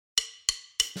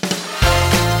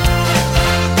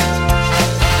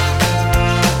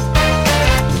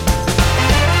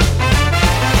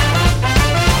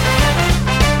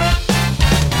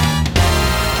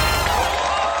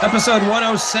Episode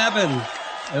 107,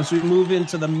 as we move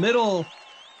into the middle,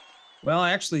 well,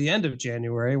 actually the end of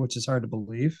January, which is hard to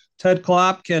believe. Ted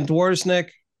Klopp, Ken Dworsnik.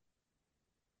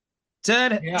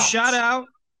 Ted, shout out.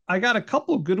 I got a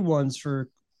couple of good ones for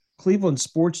Cleveland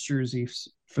sports jerseys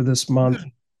for this month.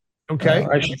 Okay.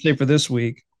 I should say for this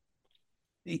week.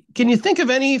 Can you think of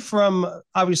any from,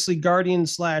 obviously,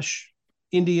 Guardians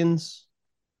 / Indians?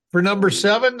 For number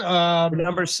 7? Kenny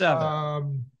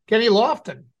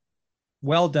Lofton.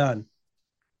 Well done.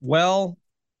 Well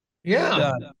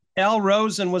done. Al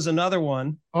Rosen was another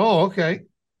one. Oh, okay.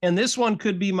 And this one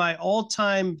could be my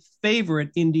all-time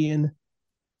favorite Indian,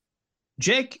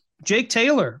 Jake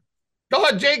Taylor.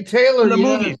 Oh, Jake Taylor. The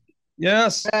movie.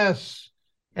 Yes. Yes.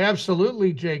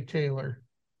 Absolutely, Jake Taylor.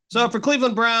 So for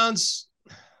Cleveland Browns,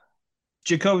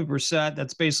 Jacoby Brissett,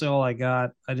 that's basically all I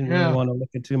got. I didn't really want to look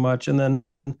at too much. And then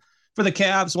for the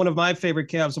Cavs, one of my favorite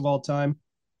Cavs of all time,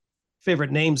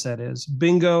 favorite names, that is,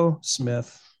 Bingo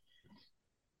Smith.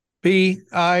 Bingo,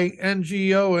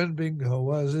 and Bingo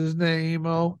was his name.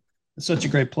 Oh, such a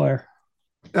great player.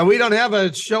 Now, we don't have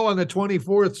a show on the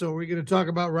 24th, so we're going to talk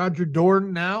about Roger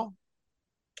Dorn now?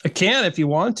 I can if you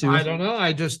want to. I don't know.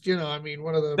 I just,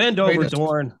 one of the... Bend over,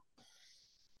 Dorn.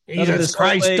 Jesus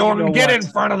Christ, Dorn, get in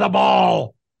front of the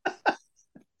ball.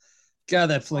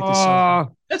 God, that flick is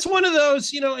so... That's one of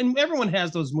those, and everyone has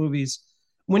those movies.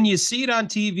 When you see it on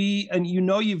TV and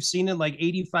you've seen it like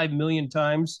 85 million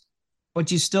times,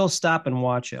 but you still stop and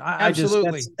watch it.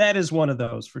 Absolutely. That is one of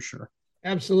those for sure.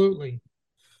 Absolutely.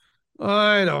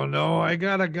 I don't know. I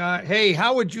got a guy. Hey,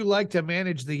 how would you like to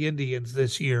manage the Indians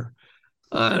this year?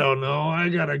 I don't know. I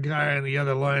got a guy on the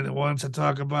other line that wants to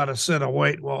talk about a set of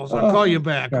white walls. I'll call you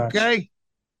back, okay?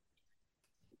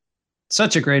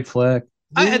 Such a great flick.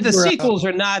 The sequels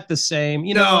are not the same.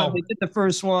 They did the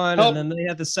first one, and then they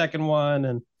had the second one,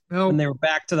 and they were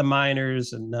back to the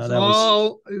minors, and it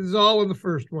was all in the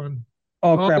first one.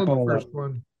 Oh, crap. In the first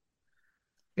one.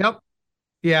 Yep.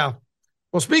 Yeah.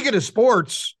 Well, speaking of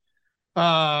sports,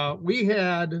 we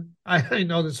had, I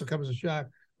know this will come as a shock,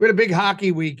 we had a big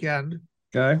hockey weekend.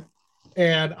 Okay.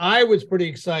 And I was pretty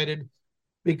excited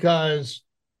because,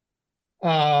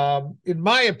 in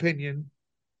my opinion,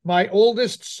 my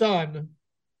oldest son,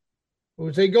 who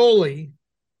was a goalie,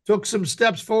 took some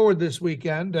steps forward this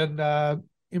weekend and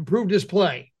improved his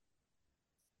play.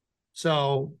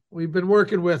 So we've been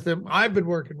working with him. I've been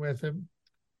working with him.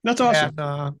 That's awesome.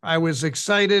 And I was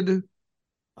excited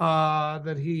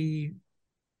that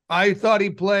I thought he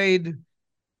played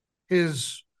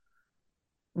his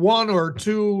one or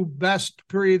two best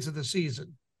periods of the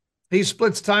season. He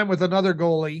splits time with another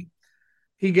goalie.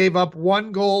 He gave up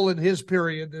one goal in his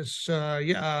period on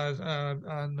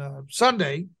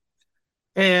Sunday,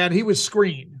 and he was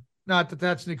screened. Not that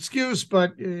that's an excuse,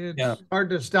 but it's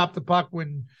hard to stop the puck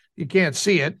when you can't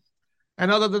see it.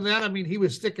 And other than that, he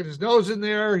was sticking his nose in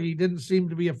there. He didn't seem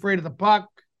to be afraid of the puck.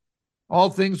 All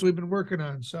things we've been working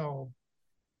on. So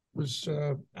it was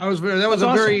a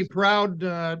very proud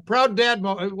dad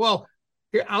moment. Well,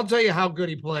 here, I'll tell you how good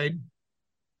he played.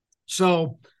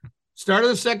 So start of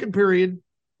the second period,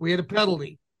 we had a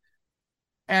penalty.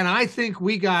 And I think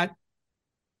we got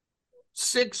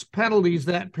 6 penalties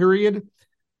that period,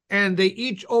 and they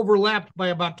each overlapped by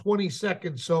about 20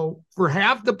 seconds. So for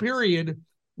half the period,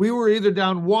 we were either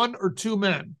down 1 or 2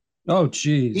 men. Oh,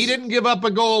 geez. He didn't give up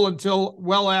a goal until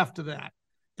well after that.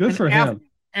 Good for him.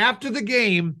 After the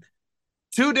game,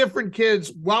 2 different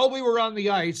kids, while we were on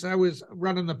the ice, I was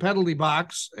running the penalty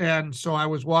box, and so I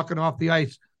was walking off the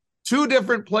ice. 2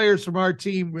 different players from our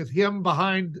team with him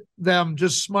behind them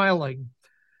just smiling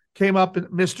came up, and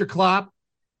Mr. Klopp,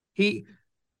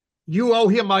 you owe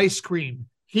him ice cream.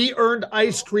 He earned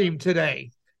ice cream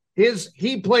today.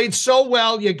 He played so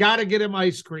well, you got to get him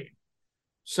ice cream.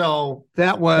 So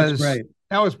that was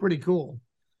pretty cool.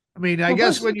 I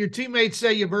guess when your teammates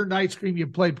say you've earned ice cream, you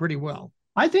play pretty well.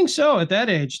 I think so at that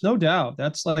age, no doubt.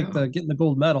 That's like getting the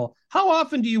gold medal. How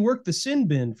often do you work the sin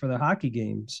bin for the hockey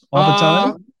games? All the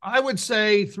time? I would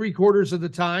say 3/4 of the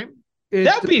time.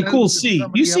 That'd be a cool seat.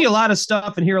 You see a lot of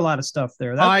stuff and hear a lot of stuff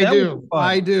there. I do.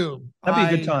 That'd be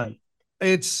a good time.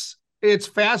 It's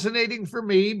fascinating for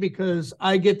me because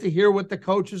I get to hear what the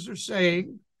coaches are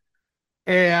saying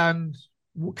and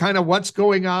kind of what's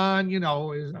going on,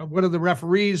 what are the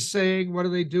referees saying? What are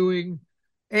they doing?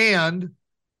 And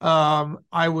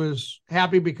I was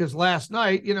happy because last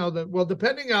night,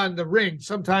 depending on the ring,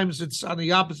 sometimes it's on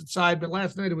the opposite side, but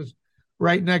last night it was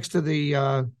right next to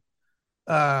the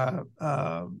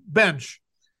bench.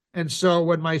 And so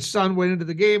when my son went into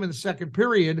the game in the second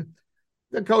period,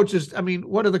 the coaches,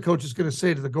 what are the coaches going to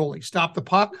say to the goalie? Stop the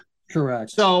puck?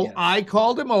 Correct. So I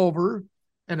called him over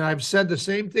And I've said the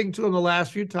same thing to him the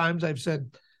last few times. I've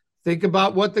said, think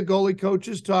about what the goalie coach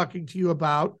is talking to you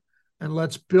about, and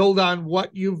let's build on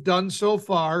what you've done so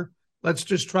far. Let's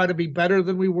just try to be better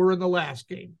than we were in the last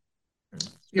game.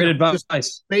 Great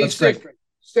advice. Basic,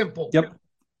 simple. Yep.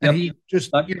 And he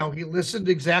just, he listened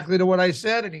exactly to what I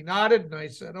said, and he nodded, and I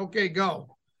said, okay,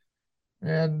 go.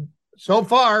 And so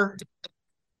far,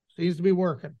 seems to be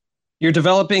working. You're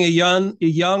developing a young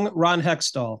Ron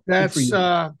Hextall. That's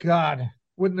God,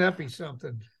 wouldn't that be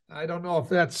something? I don't know if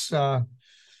that's what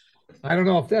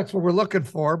we're looking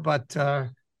for, but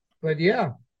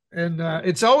yeah. And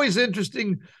it's always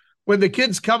interesting when the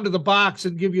kids come to the box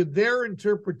and give you their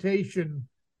interpretation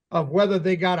of whether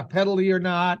they got a penalty or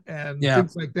not, and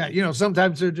things like that.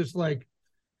 Sometimes they're just like,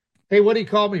 hey, what do you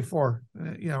call me for?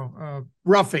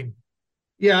 Roughing.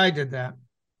 Yeah, I did that.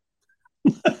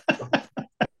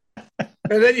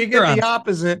 And then you get the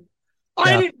opposite.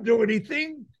 I didn't do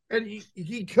anything. And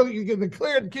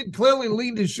the kid clearly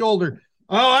leaned his shoulder.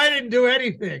 Oh, I didn't do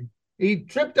anything. He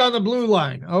tripped on the blue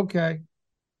line. Okay.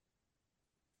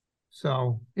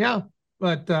 So, yeah,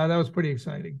 but that was pretty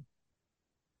exciting.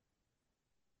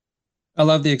 I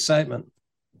love the excitement.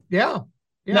 Yeah.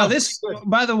 Now this,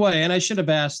 by the way, and I should have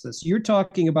asked this, you're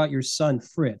talking about your son,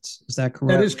 Fritz. Is that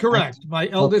correct? That is correct. My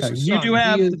eldest son. You do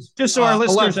have, just so our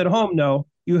listeners at home know,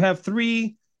 you have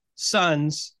 3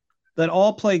 sons that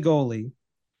all play goalie.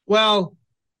 Well,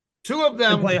 2 of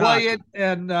them play it,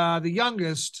 and the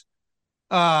youngest,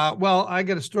 well, I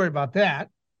got a story about that.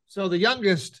 So the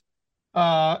youngest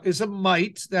is a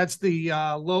mite. That's the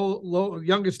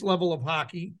youngest level of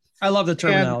hockey. I love the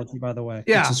terminology, by the way.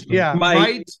 Yeah.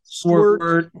 Mite,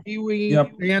 squirt, peewee,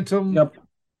 bantam. Yep.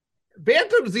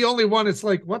 Bantam's the only one. It's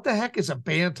like, what the heck is a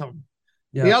bantam?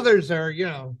 Yep. The others are,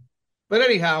 But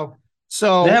anyhow,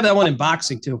 so they have that one in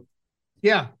boxing too.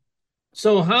 Yeah.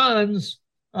 So Hans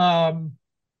plays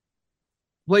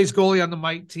goalie on the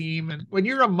mite team, and when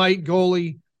you're a mite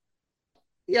goalie,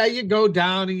 you go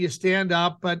down and you stand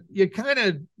up, but you're kind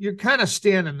of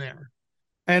standing there.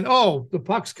 And the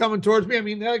puck's coming towards me. I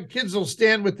mean, the kids will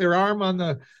stand with their arm on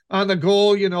the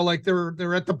goal, like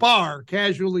they're at the bar,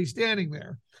 casually standing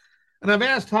there. And I've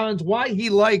asked Hans why he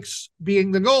likes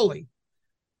being the goalie,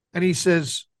 and he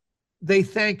says, "They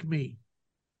thank me."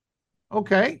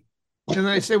 Okay, and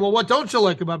I say, "Well, what don't you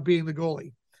like about being the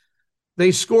goalie?"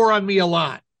 "They score on me a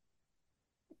lot."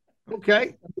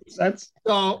 Okay,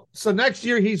 so next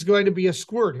year he's going to be a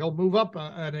squirt. He'll move up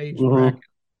an age bracket.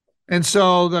 And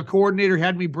so the coordinator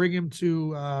had me bring him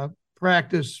to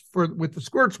practice with the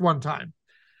squirts one time.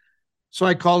 So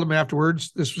I called him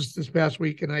afterwards. This was this past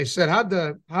week, and I said,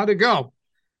 "How'd it go?"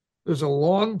 There's a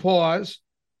long pause,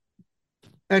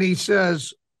 and he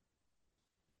says,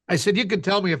 "I said, you could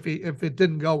tell me if it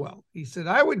didn't go well." He said,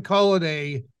 "I would call it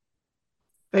a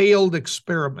failed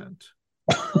experiment."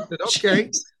 I said, "Okay."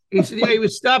 He said, "Yeah, he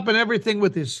was stopping everything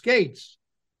with his skates."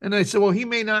 And I said, "Well, he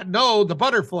may not know the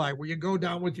butterfly, where you go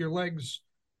down with your legs,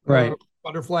 right,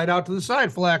 butterflied out to the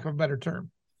side, for lack of a better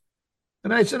term."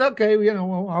 And I said, "Okay,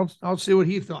 well, I'll see what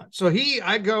he thought." So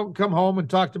I come home and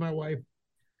talk to my wife,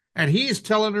 and he's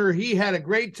telling her he had a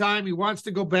great time. He wants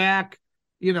to go back.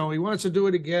 He wants to do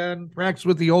it again, practice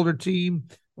with the older team.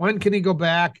 When can he go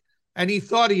back? And he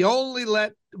thought he only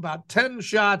let about 10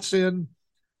 shots in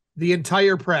the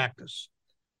entire practice.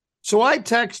 So I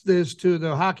text this to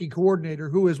the hockey coordinator,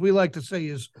 who, as we like to say,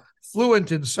 is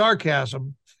fluent in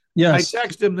sarcasm. Yes. I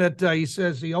text him that he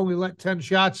says he only let 10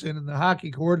 shots in, and the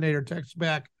hockey coordinator texts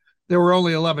back, there were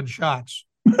only 11 shots.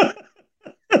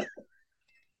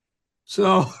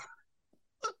 So,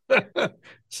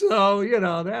 that's... Well, he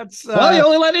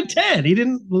only let in 10. He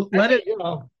didn't let it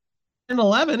in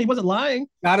 11. He wasn't lying.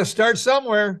 Got to start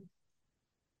somewhere.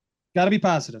 Got to be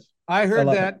positive. I heard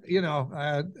that,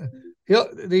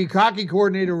 the hockey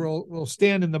coordinator will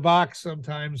stand in the box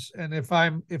sometimes, and if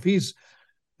Hans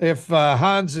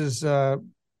is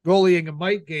goalieing a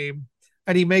mite game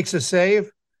and he makes a save,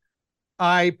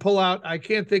 I pull out. I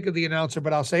can't think of the announcer,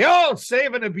 but I'll say, "Oh,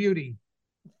 saving a beauty."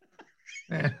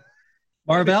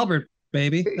 Marv Albert,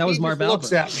 baby, that was Marv Albert.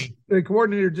 Looks at me. The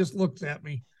coordinator just looks at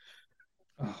me.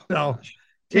 So,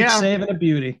 saving a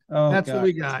beauty. Oh, that's what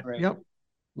we got. Yep,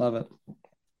 love it.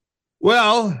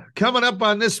 Well, coming up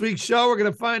on this week's show, we're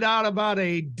going to find out about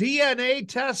a DNA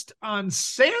test on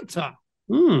Santa.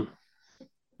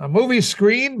 A movie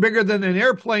screen bigger than an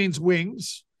airplane's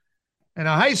wings, and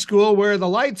a high school where the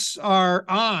lights are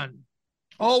on,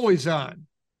 always on.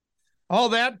 All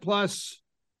that, plus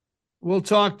we'll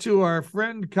talk to our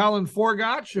friend Colin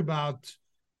Forgotch about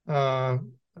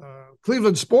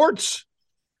Cleveland sports.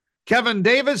 Kevin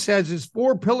Davis has his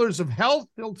 4 pillars of health.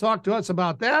 He'll talk to us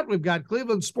about that. We've got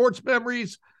Cleveland sports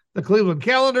memories, the Cleveland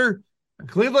calendar, and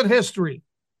Cleveland history.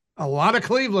 A lot of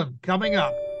Cleveland coming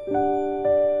up.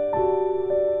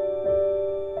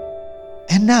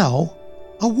 And now,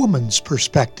 a woman's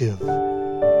perspective.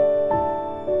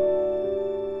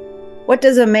 What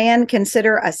does a man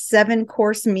consider a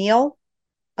 7-course meal?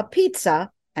 A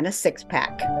pizza and a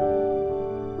 6-pack.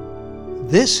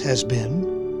 This has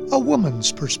been A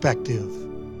Woman's Perspective.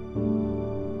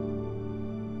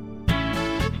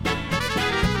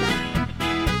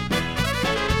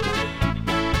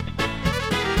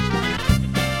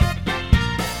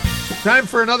 Time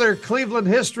for another Cleveland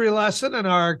history lesson, and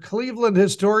our Cleveland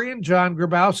historian, John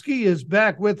Grabowski, is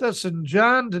back with us. And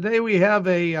John, today we have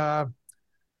an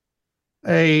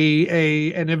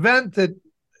event that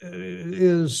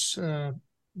is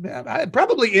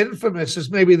probably infamous is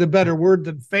maybe the better word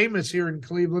than famous here in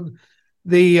Cleveland.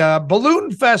 The Balloon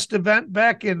Fest event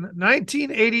back in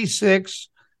 1986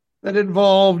 that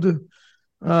involved,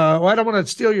 I don't want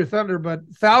to steal your thunder, but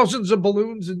thousands of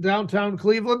balloons in downtown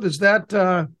Cleveland. Is that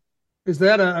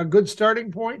a good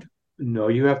starting point? No,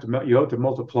 you have to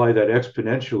multiply that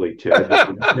exponentially, Ted,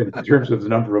 in terms of the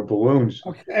number of balloons.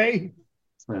 Okay.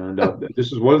 And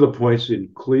this is one of the points in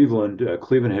Cleveland.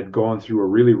 Cleveland had gone through a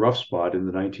really rough spot in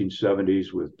the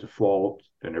 1970s with default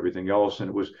and everything else, and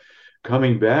it was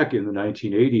coming back in the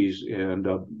 1980s. And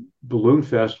Balloon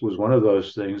Fest was one of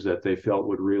those things that they felt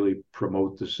would really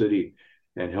promote the city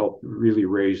and help really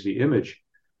raise the image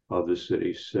of the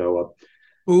city. So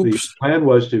the plan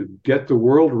was to get the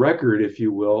world record, if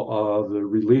you will, of the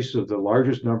release of the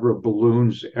largest number of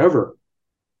balloons ever.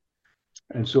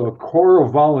 And so a corps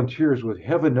of volunteers with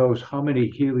heaven knows how many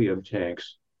helium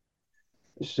tanks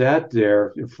sat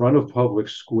there in front of Public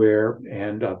Square.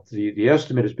 And the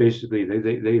estimate is basically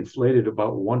they inflated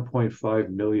about 1.5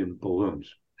 million balloons.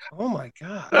 Oh, my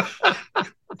gosh.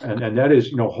 And that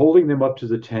is, holding them up to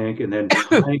the tank and then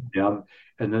tying them.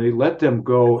 And then they let them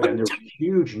go. And there's a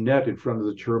huge net in front of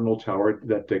the terminal tower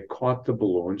that they caught the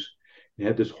balloons. They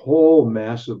had this whole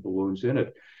mass of balloons in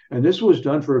it. And this was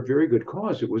done for a very good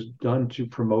cause. It was done to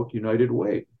promote United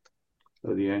Way,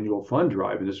 the annual fund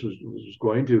drive. And this was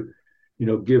going to,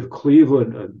 give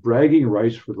Cleveland bragging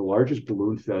rights for the largest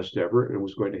balloon fest ever, and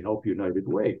was going to help United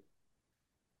Way.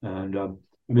 And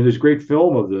there's a great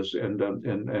film of this, and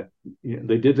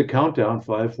they did the countdown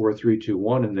 5, 4, 3, 2,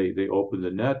 1, and they opened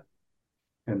the net,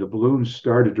 and the balloons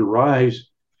started to rise.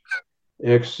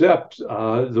 Except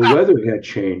the weather had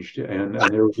changed, and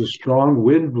there was a strong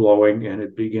wind blowing, and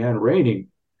it began raining.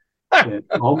 And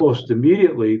almost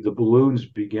immediately, the balloons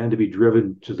began to be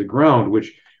driven to the ground,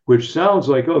 which sounds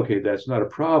like, okay, that's not a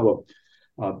problem.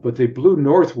 But they blew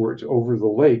northwards over the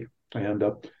lake, and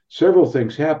several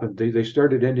things happened. They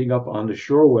started ending up on the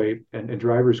shoreway, and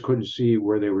drivers couldn't see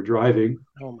where they were driving.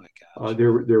 Oh, my gosh.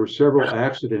 There were several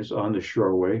accidents on the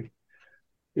shoreway.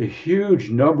 A huge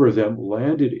number of them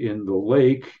landed in the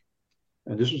lake.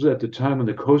 And this was at the time when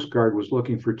the Coast Guard was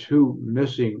looking for 2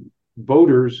 missing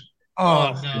boaters.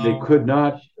 Oh, no. And they could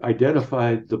not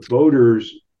identify the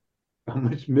boaters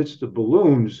amidst the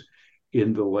balloons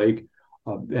in the lake.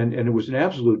 And it was an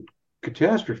absolute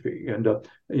catastrophe. And,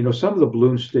 some of the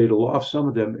balloons stayed aloft. Some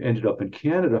of them ended up in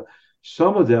Canada.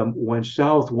 Some of them went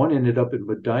south. One ended up in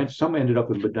Medina. Some ended up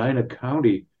in Medina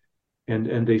County.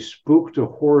 And they spooked a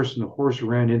horse, and the horse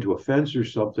ran into a fence or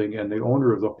something, and the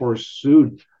owner of the horse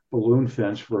sued Balloon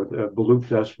Fest for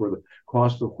the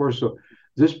cost of the horse. So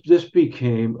this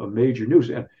became a major news.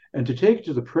 And to take it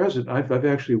to the present, I've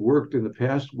actually worked in the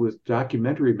past with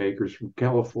documentary makers from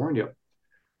California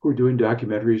who are doing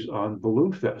documentaries on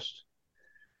Balloon Fest.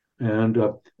 And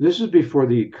this is before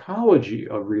the ecology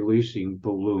of releasing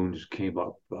balloons came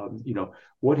up.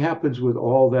 What happens with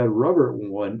all that rubber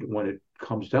when it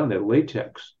comes down, that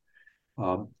latex?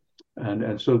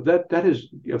 And so that has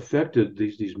affected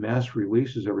these mass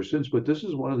releases ever since. But this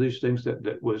is one of these things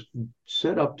that was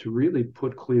set up to really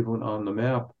put Cleveland on the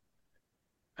map.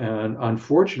 And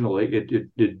unfortunately,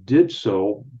 it did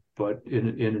so, but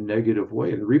in a negative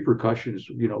way. And the repercussions,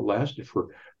 lasted for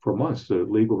months, the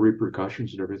legal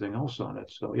repercussions and everything else on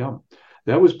it. So, yeah,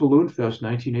 that was Balloon Fest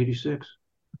 1986.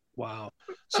 Wow.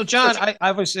 So, John,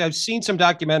 I've seen some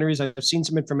documentaries. I've seen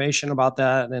some information about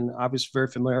that, and I was very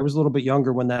familiar. I was a little bit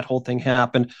younger when that whole thing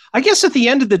happened. I guess at the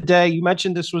end of the day, you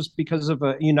mentioned this was because of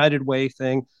a United Way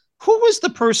thing. Who was the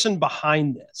person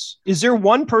behind this? Is there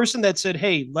one person that said,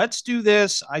 hey, let's do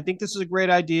this. I think this is a great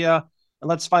idea, and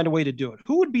let's find a way to do it?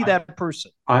 Who would be that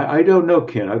person? I don't know,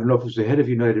 Ken. I don't know if it was the head of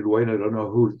United Way, and I don't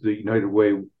know who the United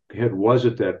Way head was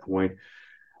at that point.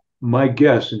 my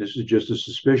guess, and this is just a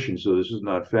suspicion, so this is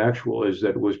not factual, is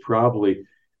that it was probably,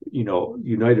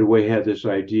 United Way had this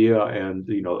idea, and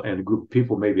and a group of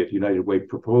people maybe at United Way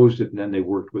proposed it, and then they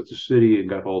worked with the city and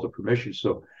got all the permission.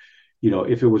 So,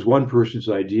 if it was one person's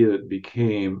idea, it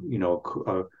became,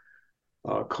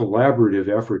 a collaborative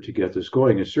effort to get this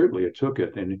going, and certainly it took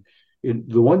it. And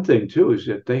the one thing too is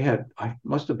that they had, I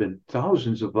must have been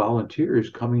thousands of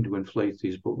volunteers coming to inflate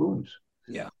these balloons.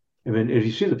 Yeah. I mean, if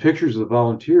you see the pictures of the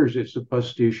volunteers, it's the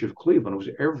pastiche of Cleveland. It was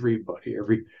everybody,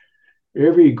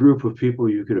 every group of people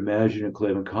you could imagine in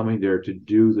Cleveland coming there to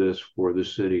do this for the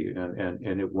city,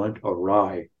 and it went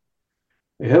awry.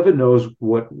 Heaven knows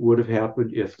what would have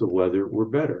happened if the weather were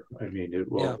better. I mean,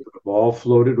 it would have all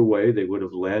floated away. They would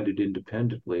have landed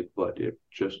independently, but it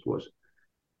just was.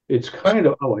 It's kind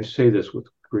of, I say this with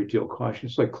a great deal of caution.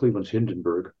 It's like Cleveland's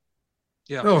Hindenburg.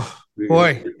 Yeah. Oh,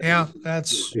 boy. Yeah,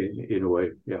 that's in a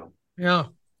way. Yeah. Yeah.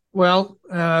 Well,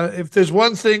 if there's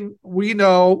one thing we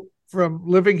know from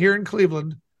living here in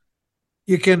Cleveland,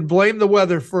 you can blame the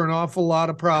weather for an awful lot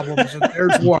of problems, and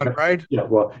there's one, right? Yeah,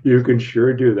 well, you can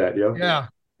sure do that. Yeah. Yeah.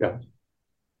 Yeah.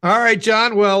 All right,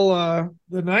 John. Well,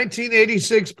 the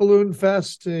 1986 Balloon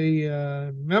Fest,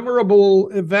 a memorable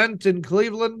event in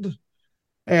Cleveland,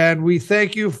 and we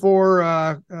thank you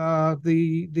for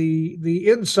the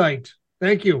insight.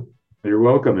 Thank you. You're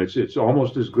welcome. It's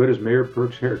almost as good as Mayor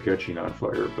Perk's hair catching on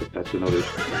fire, but that's another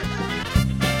story.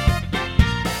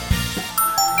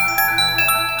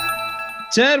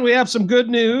 Ted, we have some good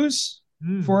news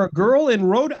for a girl in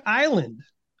Rhode Island.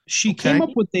 She came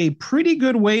up with a pretty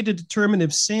good way to determine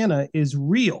if Santa is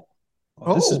real.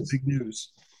 This is big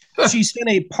news. She sent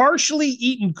a partially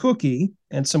eaten cookie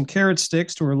and some carrot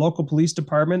sticks to her local police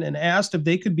department and asked if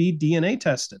they could be DNA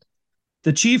tested.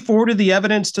 The chief forwarded the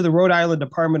evidence to the Rhode Island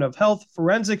Department of Health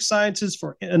Forensic Sciences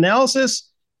for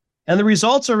analysis, and the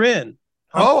results are in.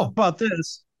 How about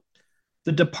this?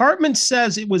 The department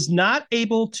says it was not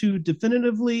able to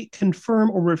definitively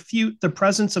confirm or refute the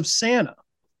presence of Santa.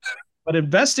 But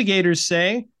investigators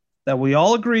say that we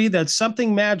all agree that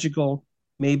something magical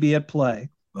may be at play.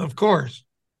 Of course.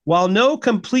 While no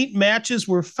complete matches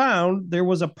were found, there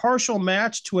was a partial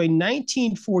match to a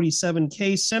 1947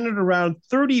 case centered around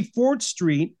 34th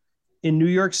Street in New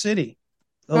York City.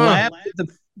 The lab had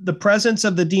the presence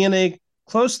of the DNA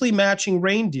closely matching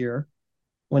reindeer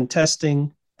when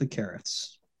testing the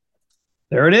carrots.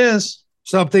 There it is.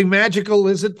 Something magical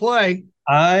is at play.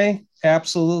 I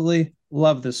absolutely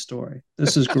love this story.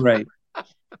 This is great.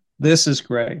 This is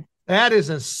great. That is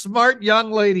a smart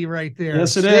young lady right there.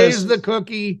 Yes, it Saves is. the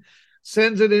cookie,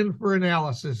 sends it in for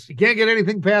analysis. You can't get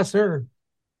anything past her.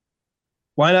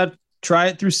 Why not try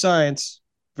it through science?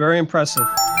 Very impressive.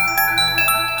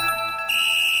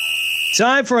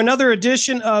 Time for another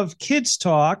edition of Kids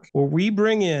Talk, where we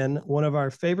bring in one of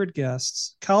our favorite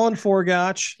guests, Colin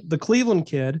Forgotch, the Cleveland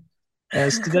kid.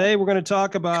 As today we're going to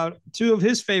talk about two of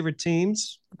his favorite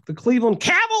teams, the Cleveland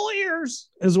Cavaliers,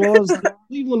 as well as the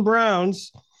Cleveland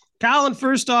Browns. Colin,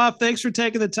 first off, thanks for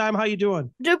taking the time. How you doing?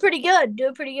 Doing pretty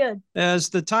good. As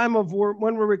the time of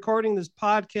when we're recording this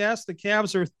podcast, the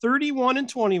Cavs are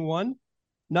 31-21.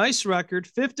 Nice record,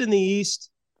 5th in the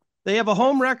East. They have a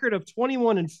home record of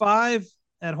 21-5.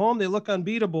 At home, they look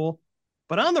unbeatable.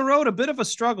 But on the road, a bit of a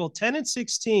struggle,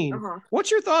 10-16.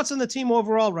 What's your thoughts on the team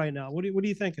overall right now? What are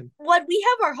you thinking? When we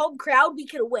have our home crowd, we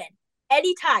can win.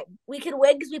 Anytime. We can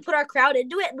win because we put our crowd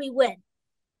into it and we win.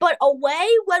 But away,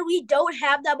 when we don't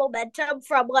have that momentum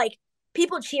from,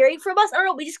 people cheering from us, I don't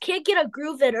know, we just can't get a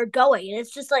groove in or going. And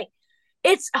it's just,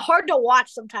 it's hard to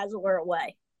watch sometimes when we're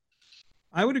away.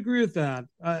 I would agree with that.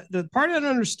 The part I don't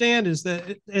understand is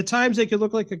that at times they could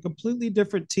look like a completely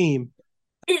different team.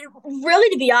 Really,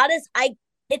 to be honest,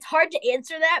 it's hard to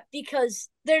answer that because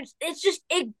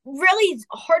it really is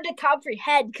hard to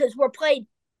comprehend because we're playing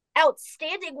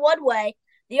outstanding one way.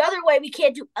 The other way, we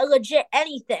can't do a legit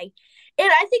anything. And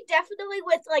I think definitely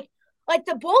with like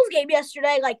the Bulls game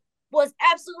yesterday, was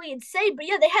absolutely insane. But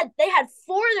yeah, they had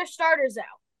 4 of their starters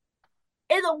out.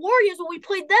 And the Warriors, when we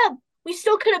played them, we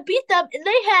still couldn't beat them. And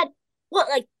they had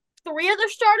 3 of their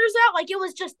starters out. It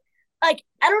was just I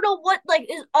don't know what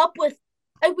is up with.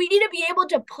 We need to be able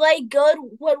to play good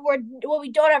when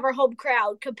we don't have our home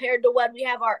crowd compared to when we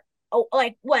have our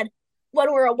when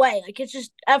we're away. It's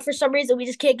just for some reason we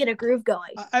just can't get a groove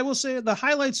going. I will say the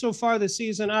highlights so far this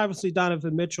season, obviously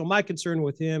Donovan Mitchell. My concern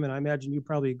with him, and I imagine you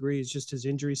probably agree, is just his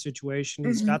injury situation.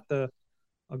 He's got a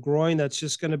groin that's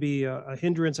just going to be a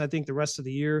hindrance, I think, the rest of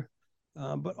the year.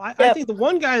 But I think the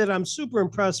one guy that I'm super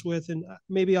impressed with, and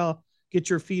maybe I'll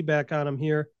get your feedback on him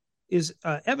here, is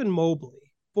Evan Mobley.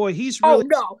 Boy, he's really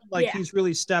he's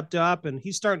really stepped up, and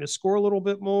he's starting to score a little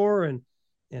bit more. And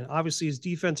and obviously his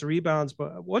defense rebounds.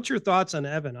 But what's your thoughts on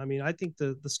Evan? I mean, I think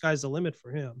the sky's the limit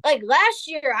for him. Like last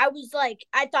year, I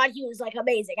thought he was like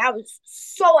amazing. I was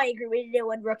so angry when he didn't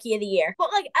win Rookie of the Year.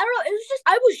 But like, I don't know, it was just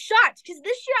I was shocked because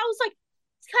this year I was like,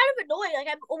 it's kind of annoying.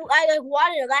 Like I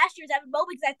wanted last year's Evan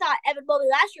Mobley because I thought Evan Mobley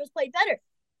last year was playing better.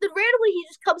 Then randomly he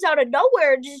just comes out of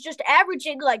nowhere and is just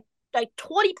averaging like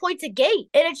 20 points a game,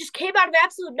 and it just came out of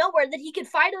absolute nowhere that he could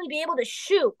finally be able to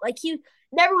shoot. Like he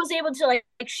never was able to like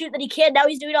shoot that he can. Now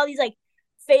he's doing all these like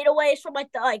fadeaways from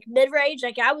like the mid range.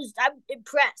 Like I'm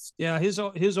impressed. Yeah, his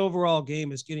overall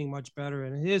game is getting much better,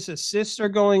 and his assists are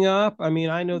going up. I mean,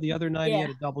 I know the other night he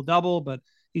had a double, but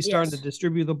he's starting to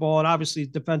distribute the ball, and obviously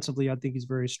defensively, I think he's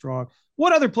very strong.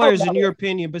 What other players, in your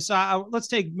opinion, besides let's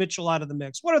take Mitchell out of the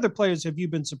mix? What other players have you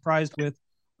been surprised with?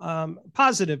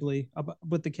 Positively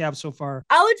with the Cavs so far?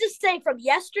 I would just say from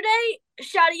yesterday,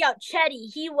 shouting out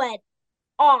Chetty, he went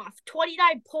off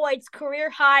 29 points,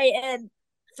 career high, and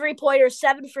 3-pointers,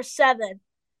 7 for 7.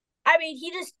 I mean,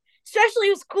 he just, especially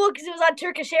it was cool because it was on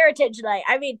Turkish Heritage Night.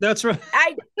 I mean, that's right.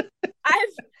 I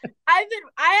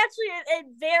actually am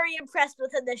very impressed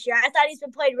with him this year. I thought he's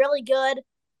been playing really good.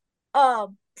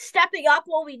 Stepping up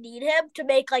when we need him to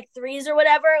make like threes or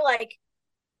whatever, like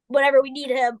whenever we need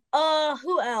him.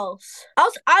 Who else?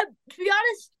 To be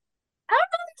honest, I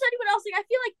don't know if there's anyone else. Like, I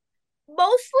feel like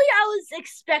mostly I was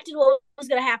expecting what was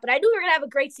going to happen. I knew we were going to have a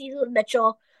great season with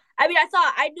Mitchell. I mean,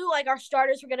 I knew like our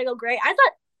starters were going to go great. I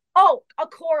thought,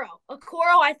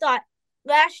 Okoro, I thought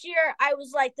last year I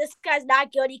was like, this guy's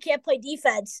not good. He can't play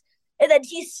defense. And then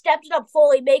he stepped it up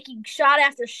fully, making shot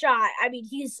after shot. I mean,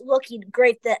 he's looking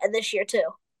great this year too.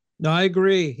 No, I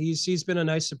agree. He's been a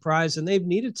nice surprise, and they've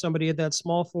needed somebody at that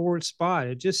small forward spot.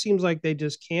 It just seems like they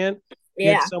just can't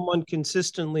get someone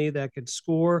consistently that could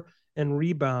score and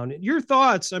rebound. Your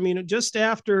thoughts? I mean, just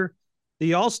after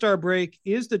the All-Star break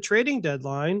is the trading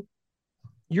deadline.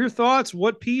 Your thoughts?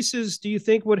 What pieces do you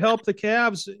think would help the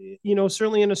Cavs? You know,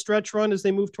 certainly in a stretch run as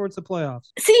they move towards the playoffs.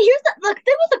 See, here's the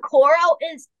thing with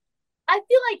Okoro is, I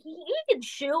feel like he can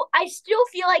shoot. I still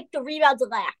feel like the rebounds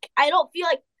lack. I don't feel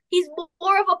like he's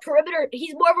more of a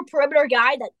perimeter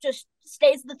guy that just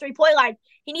stays at the 3-point line.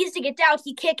 He needs to get down.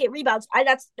 He can't get rebounds.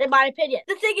 That's in my opinion.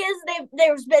 The thing is,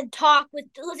 there's been talk with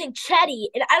losing Chetty,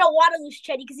 and I don't want to lose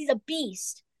Chetty because he's a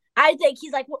beast. I think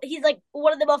he's like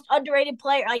one of the most underrated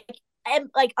players,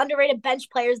 like underrated bench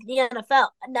players in the NFL,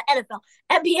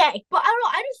 NBA. But I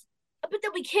don't know. But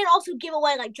then we can't also give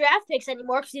away like draft picks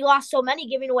anymore because he lost so many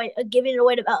giving it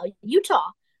away to Utah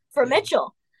for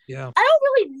Mitchell. Yeah. I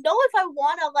don't really know if I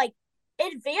want to like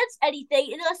advance anything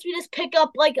unless we just pick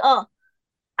up I feel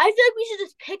like we should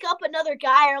just pick up another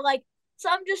guy or like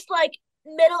some just like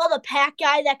middle of the pack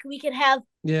guy that we can have.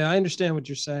 Yeah, I understand what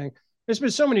you're saying. There's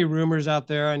been so many rumors out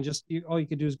there, and just all you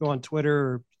could do is go on Twitter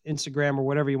or Instagram or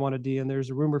whatever you want to do, and there's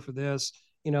a rumor for this.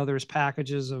 You know, there's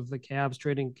packages of the Cavs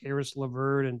trading Caris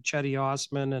LeVert and Chetty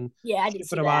Osman and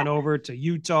put them on over to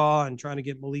Utah and trying to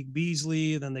get Malik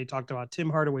Beasley. Then they talked about Tim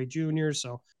Hardaway Jr.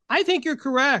 So I think you're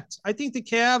correct. I think the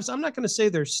Cavs, I'm not going to say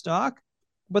they're stuck,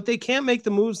 but they can't make the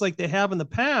moves like they have in the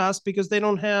past because they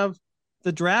don't have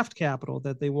the draft capital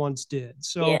that they once did.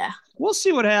 So we'll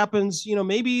see what happens. You know,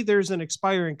 maybe there's an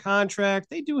expiring contract.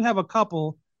 They do have a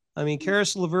couple. I mean,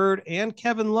 Caris LeVert and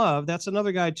Kevin Love, that's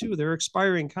another guy too. They're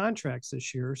expiring contracts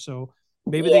this year. So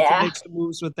maybe they can make some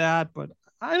moves with that, but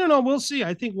I don't know. We'll see.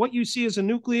 I think what you see as a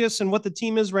nucleus and what the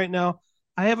team is right now,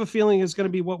 I have a feeling is going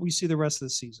to be what we see the rest of the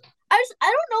season. I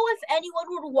don't know if anyone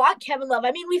would want Kevin Love.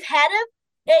 I mean, we've had him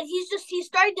and he's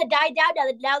starting to die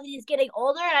down now that he's getting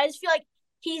older. And I just feel like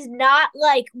he's not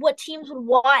like what teams would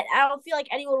want. I don't feel like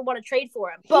anyone would want to trade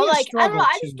for him. But like, I don't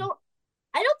know.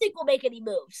 I don't think we'll make any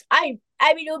moves. I mean,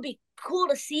 it would be cool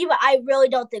to see, but I really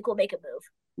don't think we'll make a move.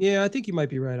 Yeah, I think you might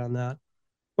be right on that.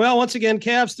 Well, once again,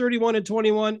 Cavs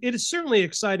 31-21. It is certainly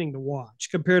exciting to watch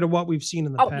compared to what we've seen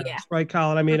in the past, right,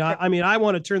 Colin? I mean, I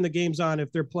want to turn the games on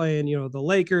if they're playing, you know, the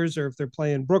Lakers or if they're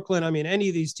playing Brooklyn. I mean, any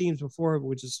of these teams before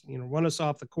would just, you know, run us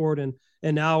off the court, and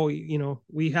now, you know,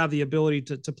 we have the ability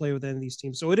to play with any of these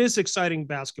teams. So it is exciting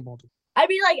basketball. I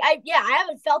mean, like, I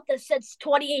haven't felt this since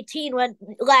 2018 when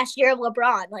last year of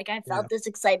LeBron. Like, I felt this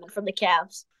excitement from the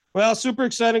Cavs. Well, super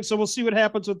exciting. So we'll see what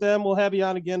happens with them. We'll have you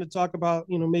on again to talk about,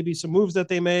 you know, maybe some moves that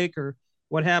they make or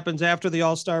what happens after the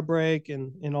All-Star break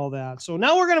and all that. So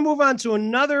now we're going to move on to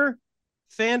another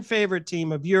fan favorite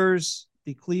team of yours,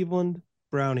 the Cleveland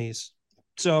Brownies.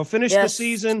 So finished the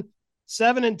season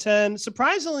 7-10,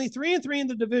 surprisingly 3-3 in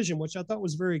the division, which I thought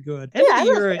was very good. End of the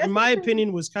year, in my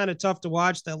opinion, was kind of tough to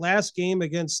watch. That last game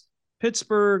against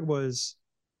Pittsburgh was,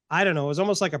 I don't know, it was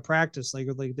almost like a practice. Like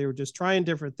they were just trying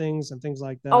different things and things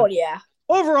like that. Oh, yeah.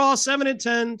 overall,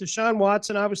 7-10. Deshaun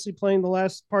Watson obviously playing the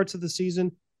last parts of the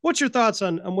season. What's your thoughts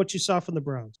on what you saw from the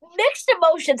Browns? Mixed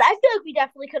emotions. I feel like we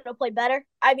definitely could have played better.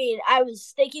 I mean, I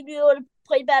was thinking we would have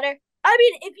played better. I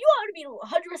mean, if you want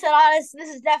to be 100% honest,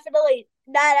 this is definitely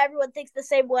not everyone thinks the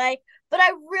same way, but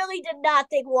I really did not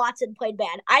think Watson played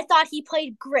bad. I thought he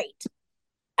played great.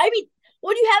 I mean,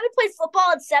 when you haven't played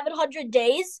football in 700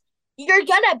 days, you're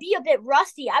gonna be a bit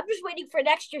rusty. I'm just waiting for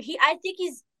next year. I think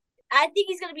he's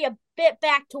gonna be a bit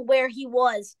back to where he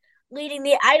was leading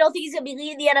the. I don't think he's gonna be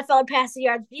leading the NFL in passing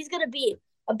yards, but he's gonna be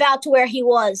about to where he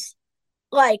was,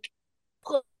 like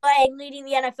playing leading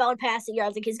the NFL in passing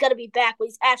yards. Like he's gonna be back when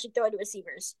he's actually throwing to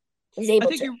receivers. He's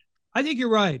able to. I think you're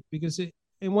right because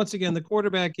and once again, the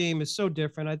quarterback game is so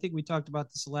different. I think we talked about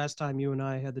this the last time you and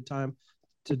I had the time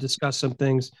to discuss some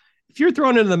things. If you're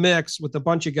thrown into the mix with a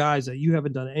bunch of guys that you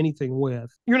haven't done anything with,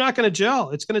 you're not going to gel.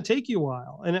 It's going to take you a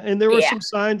while. And there were some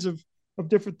signs of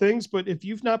different things, but if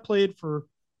you've not played for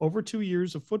over 2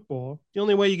 years of football, the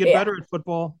only way you get better at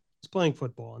football is playing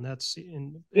football. And that's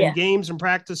in games and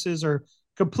practices are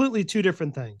completely two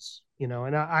different things, you know,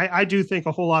 and I do think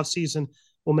a whole off season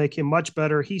will make him much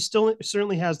better. He still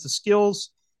certainly has the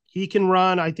skills. He can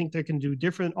run. I think they can do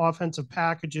different offensive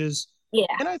packages. Yeah.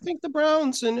 And I think the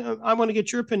Browns, and I want to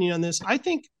get your opinion on this, I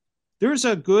think there's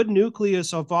a good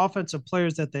nucleus of offensive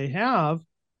players that they have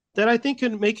that I think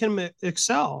can make him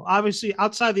excel. Obviously,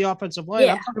 outside the offensive line,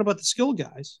 I'm talking about the skill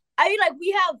guys. I mean, like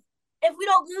if we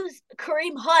don't lose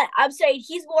Kareem Hunt, I'm saying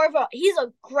he's a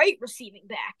great receiving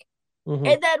back. Mm-hmm.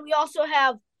 And then we also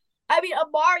have, I mean,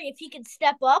 Amari, if he can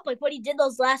step up, like what he did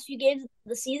those last few games of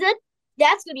the season,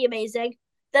 that's going to be amazing.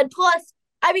 Then plus,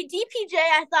 I mean, DPJ,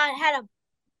 I thought had a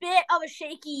bit of a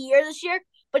shaky year this year,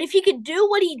 but if he could do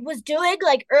what he was doing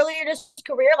like earlier in his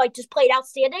career, like just played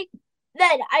outstanding,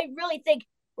 then I really think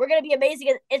we're going to be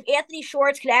amazing. If Anthony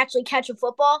Schwartz can actually catch a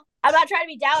football, I'm not trying to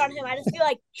be down on him. I just feel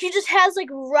like he just has like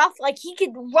rough, like he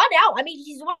could run out. I mean,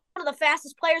 he's one of the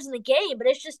fastest players in the game, but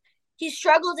it's just he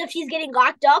struggles if he's getting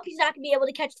locked up. He's not going to be able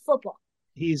to catch the football.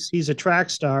 He's a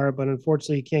track star, but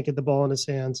unfortunately he can't get the ball in his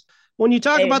hands. When you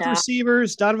talk about the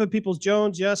receivers, Donovan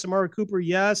Peoples-Jones, yes. Amari Cooper,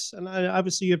 yes. And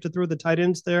obviously you have to throw the tight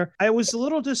ends there. I was a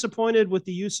little disappointed with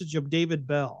the usage of David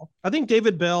Bell. I think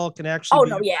David Bell can actually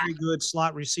be a very good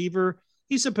slot receiver.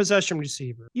 He's a possession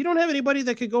receiver. You don't have anybody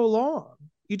that could go long.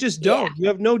 You just don't. You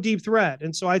have no deep threat.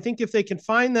 And so I think if they can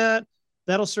find that,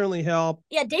 that'll certainly help.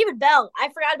 Yeah, David Bell, I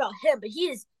forgot about him, but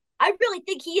I really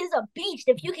think he is a beast.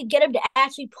 If you can get him to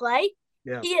actually play,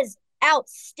 he is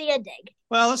outstanding.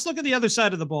 Well, let's look at the other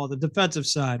side of the ball, the defensive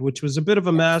side, which was a bit of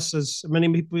a mess, as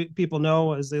many people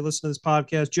know as they listen to this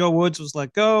podcast. Joe Woods was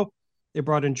let go. They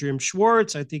brought in Jim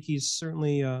Schwartz. I think he's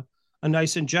certainly a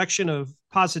nice injection of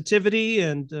positivity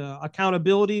and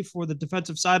accountability for the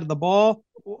defensive side of the ball.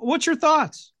 What's your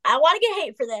thoughts? I want to get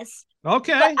hate for this.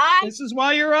 Okay. This is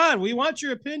why you're on. We want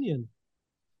your opinion.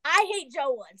 I hate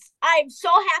Joe Woods. I'm so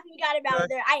happy we got him out of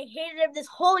there. I hated him this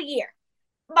whole year.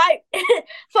 My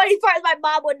funny part is my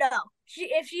mom would know. She's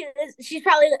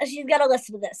gonna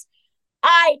listen to this.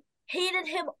 I hated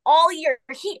him all year.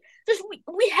 To be honest, we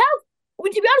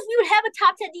would have a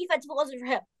top 10 defense if it wasn't for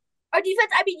him. Our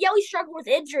defense, I mean, we struggled with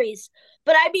injuries,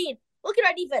 but I mean, look at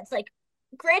our defense. Like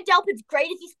Grant Delpit's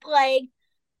great if he's playing.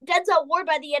 Denzel Ward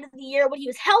by the end of the year, when he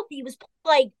was healthy, was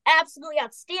playing absolutely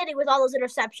outstanding with all those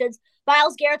interceptions.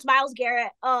 Myles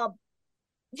Garrett.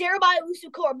 Jeremiah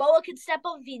Owusu-Koramoah can step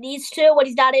up if he needs to when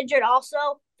he's not injured also.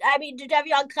 I mean,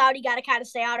 Jadeveon Clowney got to kind of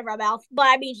stay out of our mouth. But,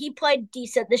 I mean, he played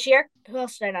decent this year. Who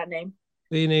else did I not name?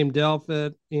 They named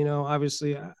Delpit,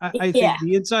 obviously. I think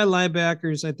the inside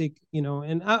linebackers, I think,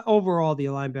 and overall the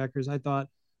linebackers, I thought,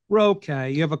 were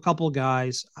okay. You have a couple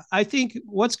guys. I think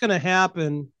what's going to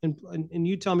happen, and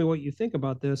you tell me what you think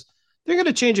about this, they're going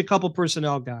to change a couple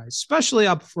personnel guys, especially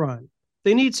up front.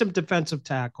 They need some defensive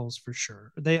tackles for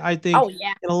sure. I think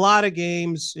in a lot of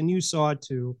games, and you saw it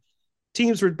too,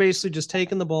 teams were basically just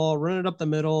taking the ball, running up the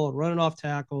middle, running off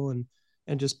tackle,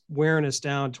 and just wearing us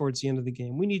down towards the end of the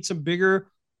game. We need some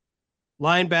bigger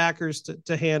linebackers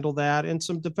to handle that and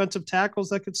some defensive tackles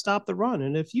that could stop the run.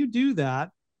 And if you do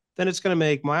that, then it's going to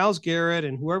make Myles Garrett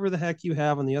and whoever the heck you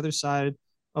have on the other side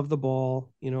of the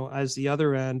ball, as the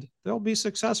other end, they'll be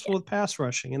successful with pass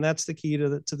rushing. And that's the key to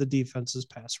the defense's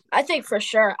pass rush. I think for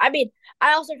sure. I mean,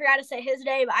 I also forgot to say his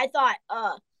name. I thought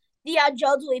Deion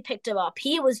Jones, when we picked him up,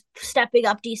 he was stepping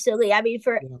up decently. I mean,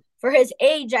 for his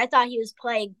age, I thought he was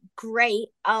playing great.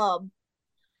 I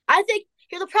think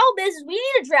the problem is we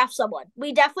need to draft someone.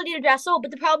 We definitely need to draft someone,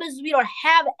 but the problem is we don't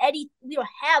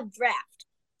have draft.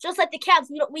 Just like the Cavs,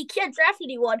 we can't draft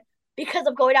anyone because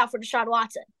of going out for Deshaun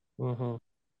Watson. Mm-hmm.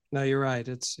 No, you're right.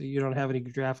 You don't have any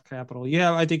draft capital.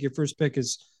 Yeah, I think your first pick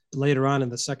is later on in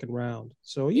the second round.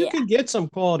 So you can get some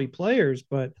quality players,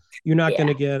 but you're not going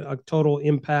to get a total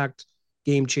impact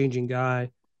game-changing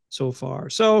guy so far.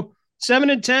 So 7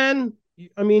 and 10,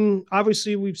 I mean,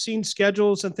 obviously we've seen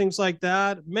schedules and things like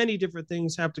that. Many different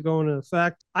things have to go into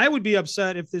effect. I would be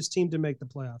upset if this team didn't make the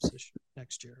playoffs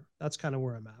next year. That's kind of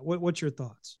where I'm at. What's your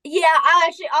thoughts? Yeah,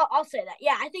 I'll say that.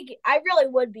 Yeah, I think I really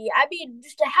would be. I mean,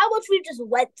 just how much we've just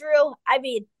went through. I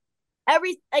mean,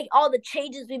 all the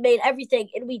changes we made, everything,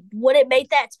 and we wouldn't make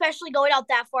that, especially going out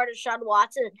that far to Sean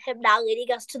Watson and him not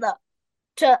leading us to the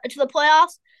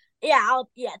playoffs.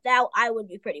 That I would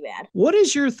be pretty mad. What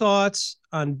is your thoughts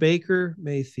on Baker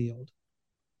Mayfield?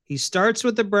 He starts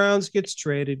with the Browns, gets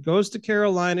traded, goes to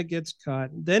Carolina, gets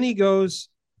cut. Then he goes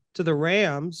to the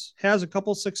Rams, has a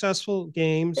couple successful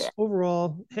games.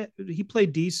 Overall, he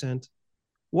played decent.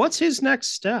 What's his next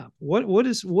step? What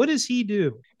does he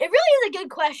do? It really is a good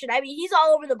question. I mean, he's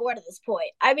all over the board at this point.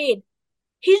 I mean,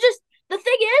 he's just, the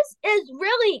thing is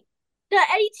really that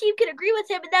any team can agree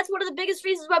with him, and that's one of the biggest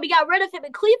reasons why we got rid of him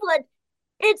in Cleveland.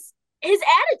 It's his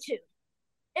attitude.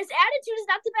 His attitude is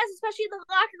not the best, especially in the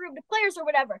locker room, the players or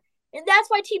whatever. And that's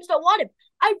why teams don't want him.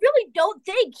 I really don't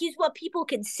think he's what people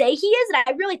can say he is, and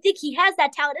I really think he has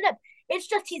that talent in him. It's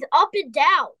just he's up and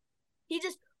down. He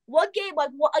just one game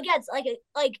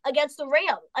against the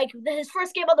Rams, like his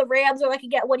first game on the Rams, or like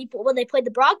again when they played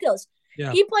the Broncos,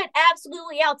 he played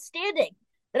absolutely outstanding.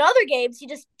 In other games, he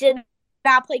just did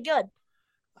not play good.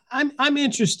 I'm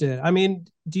interested. I mean,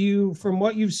 from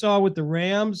what you saw with the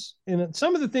Rams and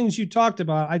some of the things you talked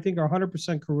about, I think are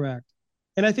 100% correct.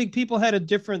 And I think people had a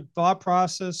different thought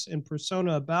process and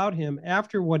persona about him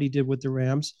after what he did with the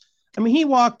Rams. I mean, he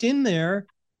walked in there.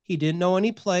 He didn't know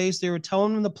any plays. They were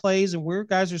telling him the plays and where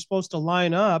guys are supposed to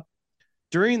line up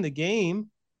during the game.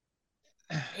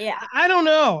 Yeah. I don't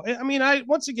know. I mean,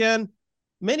 once again,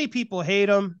 many people hate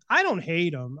him. I don't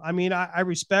hate him. I mean, I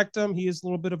respect him. He is a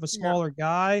little bit of a smaller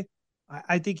guy.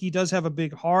 I think he does have a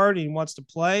big heart and he wants to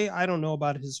play. I don't know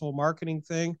about his whole marketing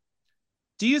thing.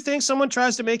 Do you think someone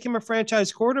tries to make him a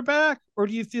franchise quarterback, or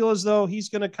do you feel as though he's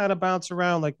going to kind of bounce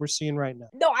around like we're seeing right now?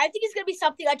 No, I think it's going to be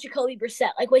something like Jacoby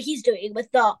Brissett, like what he's doing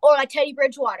or like Teddy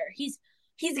Bridgewater. He's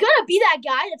going to be that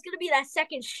guy that's going to be that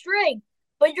second string,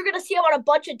 but you're going to see him on a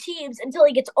bunch of teams until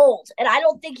he gets old. And I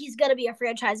don't think he's going to be a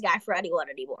franchise guy for anyone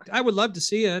anymore. I would love to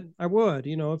see it. I would,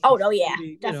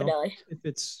 definitely. If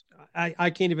it's, I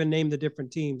can't even name the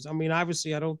different teams. I mean,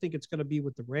 obviously, I don't think it's going to be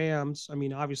with the Rams. I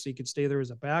mean, obviously, he could stay there as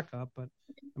a backup, but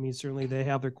I mean, certainly they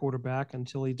have their quarterback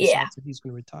until he decides that he's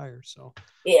going to retire. So,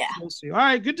 we'll see. All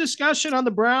right. Good discussion on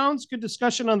the Browns. Good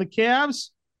discussion on the Cavs.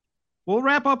 We'll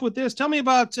wrap up with this. Tell me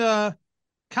about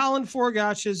Colin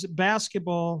Forgosh's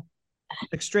basketball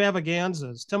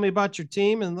extravaganzas. Tell me about your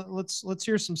team, and let's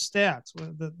hear some stats.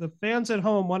 The fans at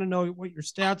home want to know what your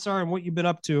stats are and what you've been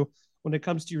up to when it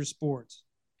comes to your sports.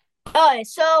 All right,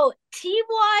 so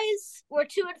team-wise, we're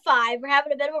 2-5. We're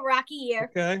having a bit of a rocky year.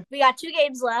 Okay. We got 2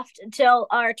 games left until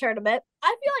our tournament.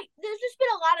 I feel like there's just been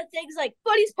a lot of things, like,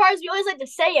 funniest part is we always like to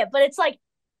say it, but it's like,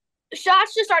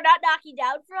 shots just are not knocking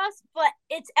down for us, but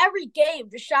it's every game.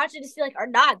 The shots I just feel like are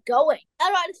not going. I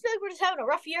don't know, I just feel like we're just having a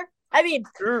rough year. I mean,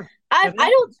 sure. I mean,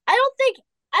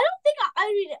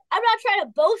 I'm not trying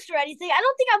to boast or anything. I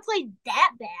don't think I'm playing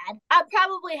that bad. I'm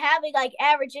probably having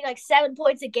averaging 7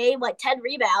 points a game, 10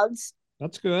 rebounds.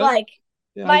 That's good.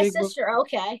 My sister,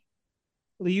 okay.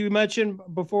 You mentioned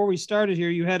before we started here,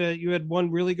 you had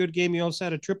one really good game. You also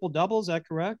had a triple double. Is that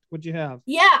correct? What'd you have?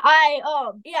 Yeah, I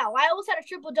almost had a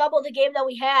triple double the game that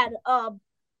we had.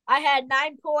 I had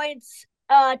 9 points,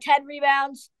 10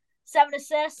 rebounds, 7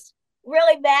 assists.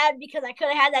 Really mad because I could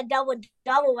have had that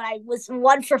double when I was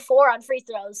 1 for 4 on free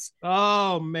throws.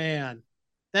 Oh man,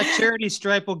 that charity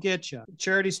stripe will get you.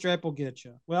 Charity stripe will get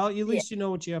you. Well, at least you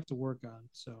know what you have to work on.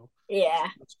 So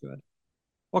that's good.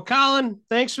 Well, Colin,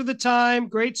 thanks for the time.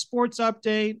 Great sports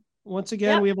update. Once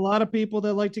again, we have a lot of people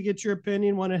that like to get your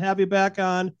opinion. Want to have you back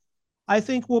on. I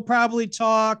think we'll probably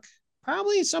talk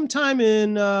sometime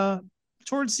in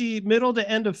towards the middle to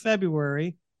end of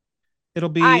February. It'll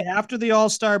be after the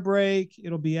All-Star break.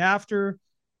 It'll be after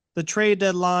the trade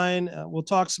deadline. We'll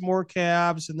talk some more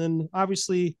Cavs. And then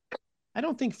obviously, I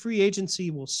don't think free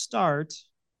agency will start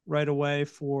right away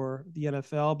for the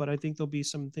NFL, but I think there'll be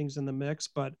some things in the mix.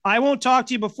 But I won't talk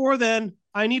to you before then.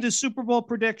 I need a Super Bowl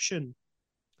prediction.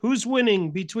 Who's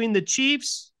winning between the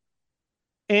Chiefs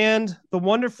and the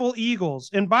wonderful Eagles?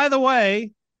 And by the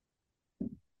way, do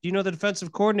you know the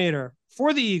defensive coordinator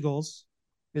for the Eagles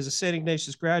is a St.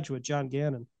 Ignatius graduate, John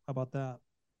Gannon? How about that?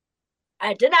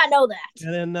 I did not know that.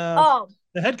 And then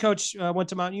the head coach went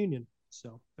to Mount Union.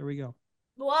 So there we go.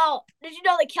 Well, did you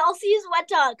know the Kelceys went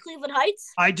to Cleveland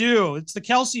Heights? I do. It's the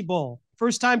Kelce Bowl.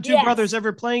 First time two brothers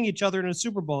ever playing each other in a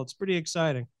Super Bowl. It's pretty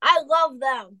exciting. I love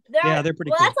them. They're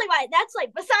pretty cool. That's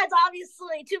like besides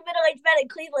obviously two middle-aged men in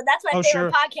Cleveland, that's my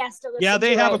favorite podcast to listen to. Yeah,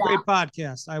 they have a great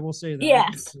podcast. I will say that.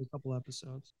 Yes. A couple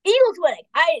episodes. Eagles winning.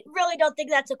 I really don't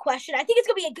think that's a question. I think it's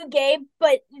gonna be a good game,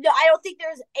 but I don't think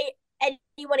there's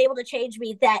anyone able to change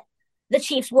me that the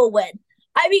Chiefs will win.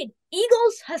 I mean,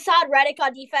 Eagles, Hassan Reddick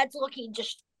on defense looking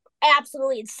just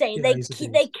absolutely insane. Yeah,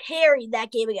 they carried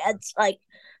that game against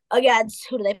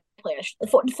who do they play? The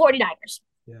 49ers.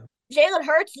 Yeah. Jalen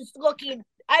Hurts is looking,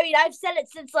 I mean, I've said it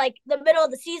since like the middle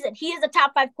of the season. He is a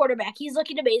top 5 quarterback. He's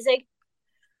looking amazing.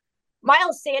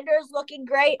 Miles Sanders looking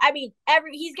great. I mean,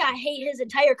 he's got hate his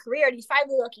entire career, and he's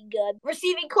finally looking good.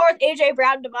 Receiving core with A.J.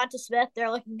 Brown and Devonta Smith,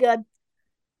 they're looking good.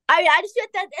 I mean, I just feel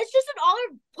that it's just an all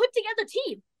put together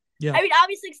team. Yeah. I mean,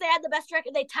 obviously, because they had the best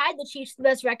record, they tied the Chiefs to the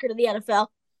best record in the NFL.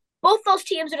 Both those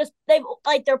teams are just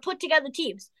they're put together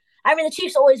teams. I mean, the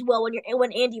Chiefs always will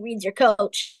when Andy Reid's your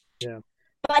coach. Yeah.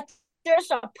 But they're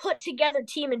just a put together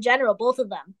team in general, both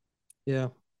of them. Yeah,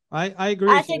 I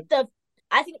agree. I think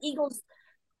Eagles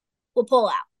will pull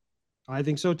out. I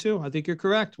think so too. I think you're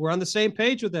correct. We're on the same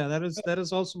page with that. That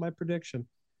is also my prediction.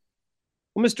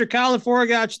 Well, Mr. Colin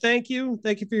Forgach, thank you.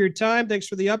 Thank you for your time. Thanks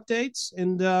for the updates,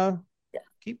 and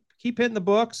keep hitting the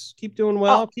books. Keep doing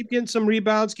well. Keep getting some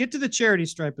rebounds. Get to the charity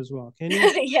stripe as well. Can you?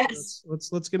 Yes.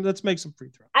 Let's make some free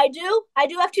throws. I do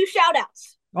have 2 shout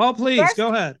outs. Oh, please. First,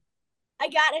 go ahead. I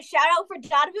got a shout out for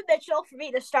Donovan Mitchell for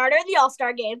being the starter in the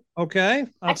All-Star game. Okay.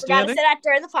 I forgot to say that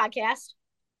during the podcast.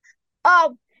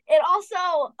 And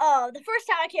also, the first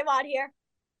time I came on here,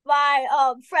 my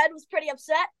friend was pretty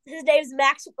upset. His name's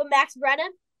Max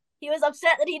Brennan. He was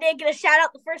upset that he didn't get a shout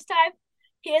out the first time.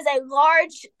 He is a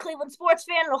large Cleveland sports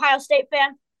fan and Ohio State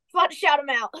fan. Just want to shout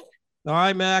him out. All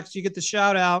right, Max, you get the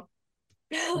shout out.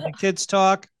 The Kids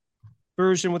Talk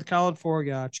version with Colin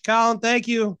Forgach. Colin, thank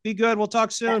you. Be good. We'll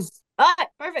talk soon. Yes. All right,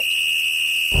 perfect.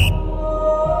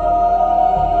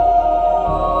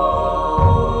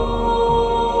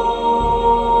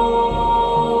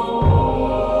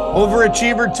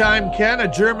 Overachiever time, Ken. A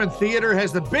German theater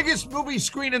has the biggest movie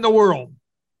screen in the world.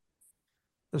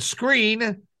 The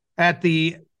screen at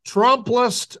the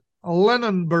Tromplust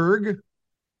Lennenberg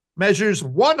measures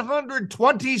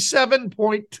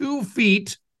 127.2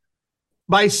 feet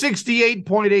by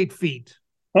 68.8 feet.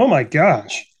 Oh, my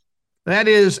gosh. That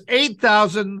is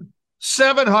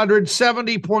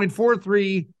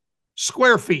 8,770.43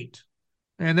 square feet.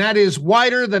 And that is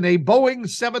wider than a Boeing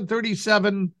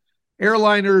 737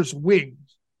 airliner's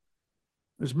wings.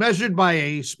 It was measured by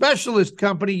a specialist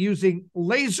company using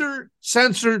laser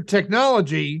sensor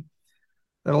technology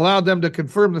that allowed them to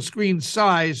confirm the screen's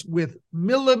size with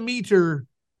millimeter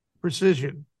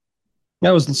precision.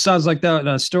 Sounds like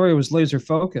that story was laser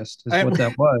focused, is what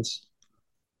that was.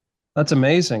 That's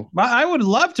amazing. I would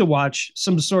love to watch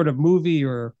some sort of movie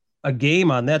or a game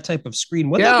on that type of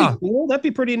screen. Wouldn't that be cool? That'd be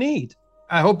pretty neat.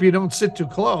 I hope you don't sit too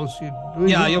close.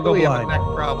 You'll go blind. Have a neck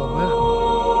problem then.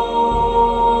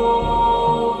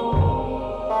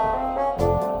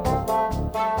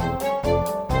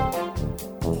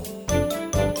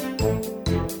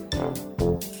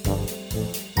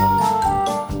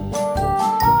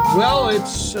 Well,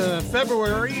 it's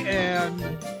February,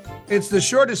 and it's the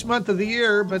shortest month of the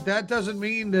year, but that doesn't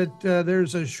mean that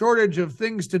there's a shortage of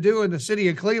things to do in the city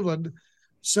of Cleveland.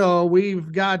 So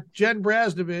we've got Jen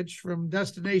Brasnovich from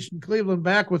Destination Cleveland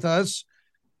back with us.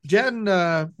 Jen,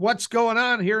 what's going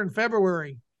on here in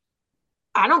February?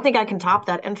 I don't think I can top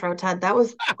that intro, Ted. That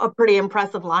was a pretty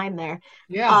impressive line there.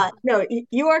 Yeah. No,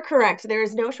 you are correct. There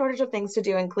is no shortage of things to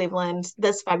do in Cleveland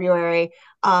this February.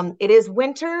 It is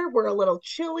winter. We're a little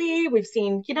chilly. We've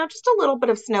seen, just a little bit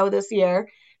of snow this year.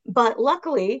 But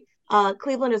luckily,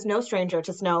 Cleveland is no stranger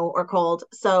to snow or cold.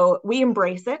 So we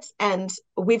embrace it. And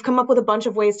we've come up with a bunch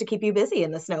of ways to keep you busy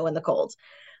in the snow and the cold.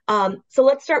 So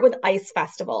let's start with Ice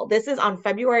Festival. This is on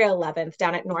February 11th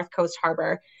down at North Coast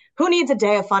Harbor. Who needs a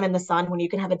day of fun in the sun when you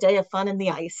can have a day of fun in the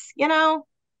ice? It's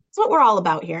what we're all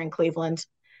about here in Cleveland.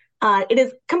 It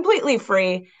is completely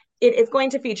free. It is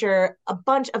going to feature a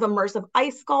bunch of immersive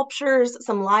ice sculptures,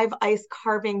 some live ice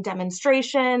carving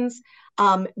demonstrations.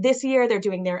 This year, they're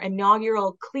doing their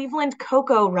inaugural Cleveland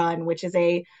Cocoa Run, which is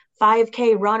a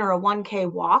 5K run or a 1K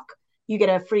walk. You get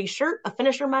a free shirt, a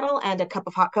finisher medal, and a cup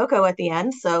of hot cocoa at the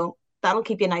end. So that'll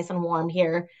keep you nice and warm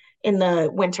here in the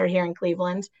winter here in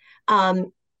Cleveland.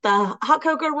 The hot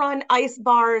cocoa run, ice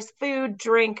bars, food,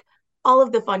 drink, all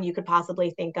of the fun you could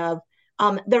possibly think of.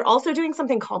 They're also doing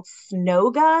something called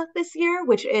Snowga this year,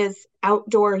 which is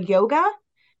outdoor yoga.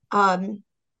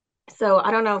 So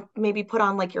I don't know, maybe put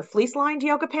on like your fleece lined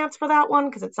yoga pants for that one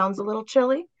because it sounds a little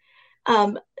chilly.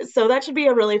 So that should be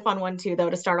a really fun one too, though,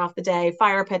 to start off the day.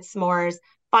 Fire pits, s'mores,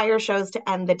 fire shows to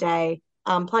end the day.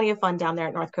 Plenty of fun down there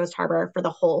at North Coast Harbor for the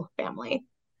whole family.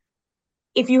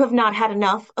 If you have not had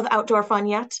enough of outdoor fun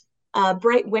yet,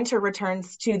 Bright Winter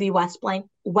returns to the West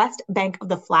Bank of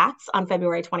the Flats on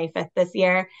February 25th this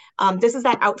year. This is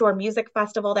that outdoor music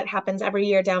festival that happens every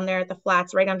year down there at the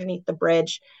Flats, right underneath the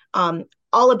bridge.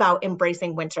 All about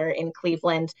embracing winter in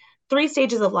Cleveland. 3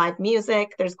 stages of live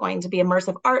music. There's going to be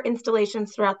immersive art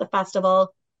installations throughout the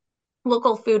festival.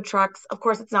 Local food trucks. Of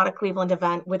course, it's not a Cleveland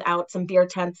event without some beer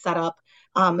tents set up.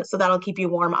 So that'll keep you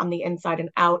warm on the inside and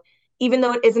out. Even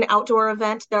though it is an outdoor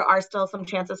event, there are still some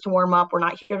chances to warm up. We're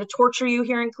not here to torture you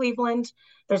here in Cleveland.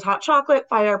 There's hot chocolate,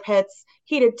 fire pits,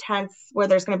 heated tents where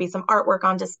there's going to be some artwork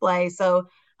on display. So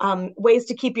ways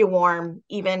to keep you warm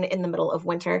even in the middle of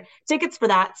winter. Tickets for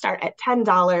that start at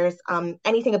 $10.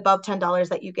 Anything above $10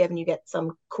 that you give and you get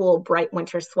some cool bright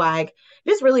winter swag.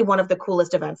 It is really one of the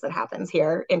coolest events that happens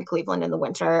here in Cleveland in the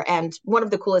winter, and one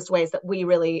of the coolest ways that we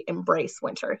really embrace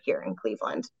winter here in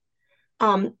Cleveland.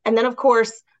 And then, of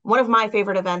course, one of my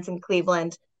favorite events in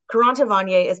Cleveland, Karanta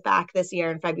Vanje is back this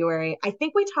year in February. I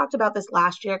think we talked about this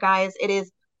last year, guys. It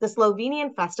is the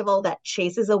Slovenian festival that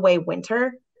chases away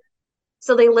winter.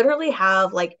 So they literally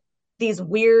have like these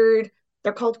weird,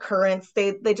 they're called currents.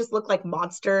 They just look like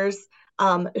monsters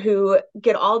who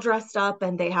get all dressed up,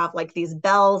 and they have like these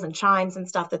bells and chimes and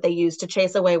stuff that they use to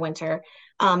chase away winter.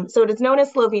 So it is known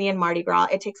as Slovenian Mardi Gras.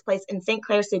 It takes place in St.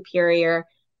 Clair Superior.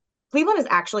 Cleveland is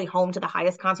actually home to the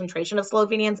highest concentration of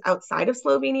Slovenians outside of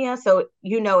Slovenia, so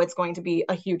it's going to be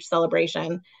a huge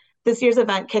celebration. This year's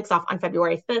event kicks off on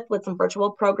February 5th with some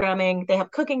virtual programming. They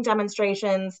have cooking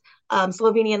demonstrations,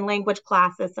 Slovenian language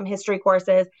classes, some history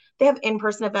courses. They have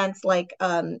in-person events like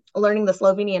learning the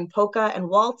Slovenian polka and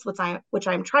waltz, which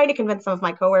I'm trying to convince some of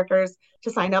my coworkers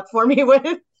to sign up for me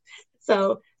with.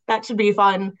 So that should be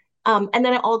fun. And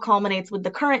then it all culminates with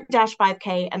the current Dash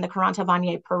 5K and the Karanta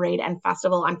Vanje Parade and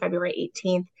Festival on February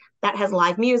 18th. That has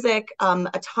live music,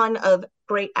 a ton of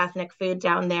great ethnic food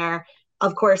down there.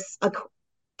 Of course, a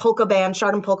polka band,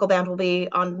 Chardon Polka Band will be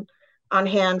on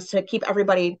hand to keep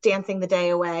everybody dancing the day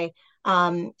away.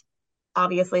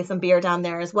 Obviously, some beer down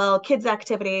there as well, kids'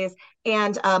 activities.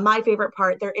 And my favorite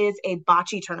part, there is a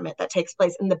bocce tournament that takes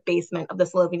place in the basement of the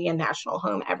Slovenian National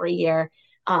Home every year.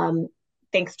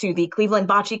 Thanks to the Cleveland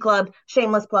Bocce Club.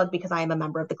 Shameless plug because I am a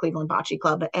member of the Cleveland Bocce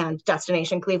Club, and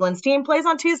Destination Cleveland's team plays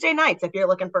on Tuesday nights if you're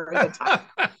looking for a good time.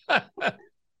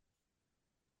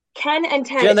 Ken and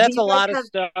Ted, Jen, that's a lot of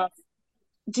stuff.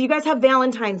 Do you guys have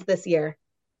Valentine's this year?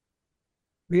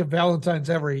 We have Valentine's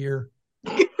every year.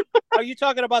 Are you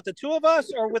talking about the two of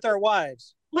us or with our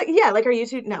wives? Like are you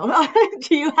two? No.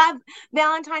 Do you have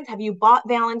Valentine's? Have you bought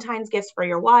Valentine's gifts for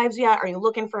your wives yet? Are you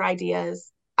looking for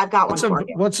ideas? I've got one for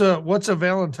you. What's a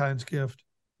Valentine's gift?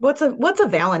 What's a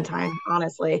Valentine,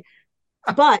 honestly?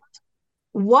 But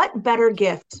what better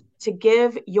gift to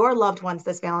give your loved ones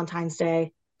this Valentine's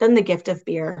Day than the gift of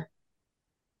beer?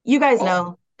 You guys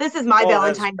know this is my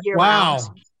Valentine year round.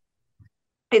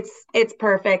 It's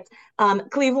perfect.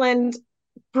 Cleveland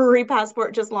Brewery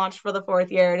Passport just launched for the 4th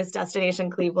year. It is Destination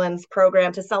Cleveland's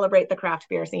program to celebrate the craft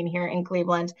beer scene here in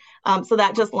Cleveland. So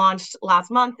that just launched last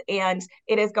month, and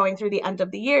it is going through the end of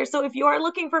the year. So if you are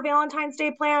looking for Valentine's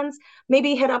Day plans,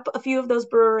 maybe hit up a few of those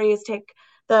breweries, take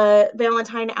the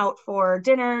Valentine out for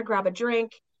dinner, grab a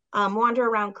drink, wander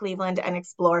around Cleveland and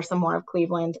explore some more of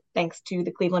Cleveland thanks to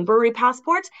the Cleveland Brewery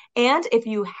Passport. And if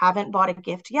you haven't bought a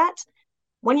gift yet,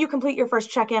 when you complete your first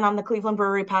check-in on the Cleveland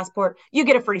Brewery Passport, you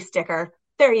get a free sticker.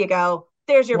 There you go.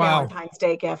 There's your Valentine's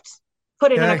Day gift.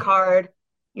 Put it in a card.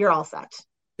 You're all set.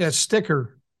 A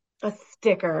sticker. A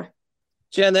sticker.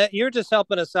 Jen, you're just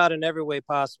helping us out in every way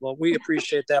possible. We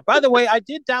appreciate that. By the way, I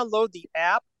did download the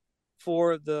app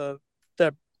for the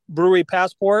Brewery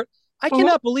Passport. I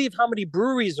cannot believe how many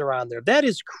breweries are on there. That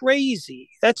is crazy.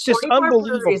 That's just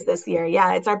unbelievable. Breweries this year.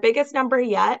 Yeah, it's our biggest number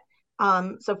yet.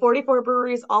 So 44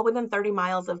 breweries, all within 30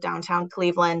 miles of downtown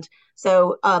Cleveland.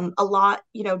 So a lot,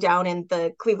 down in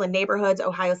the Cleveland neighborhoods.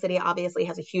 Ohio City obviously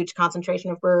has a huge concentration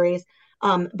of breweries,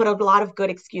 but a lot of good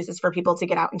excuses for people to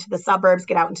get out into the suburbs,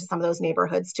 get out into some of those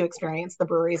neighborhoods to experience the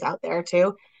breweries out there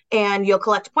too. And you'll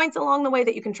collect points along the way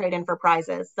that you can trade in for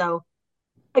prizes. So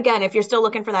again, if you're still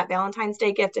looking for that Valentine's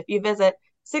Day gift, if you visit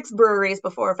 6 breweries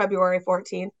before February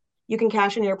 14th, you can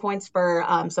cash in your points for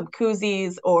some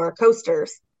koozies or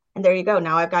coasters. And there you go.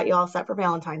 Now I've got you all set for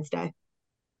Valentine's Day.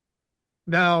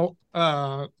 Now,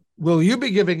 will you be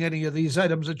giving any of these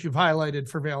items that you've highlighted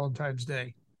for Valentine's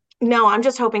Day? No, I'm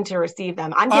just hoping to receive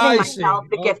them. I'm giving myself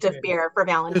the gift of beer for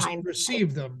Valentine's. Just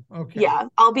receive them. Okay. Yeah,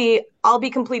 I'll be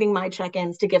completing my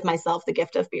check-ins to give myself the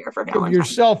gift of beer for Valentine's. Give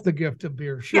yourself the gift of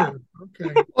beer. Sure. Yeah.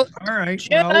 Okay. Well, all right.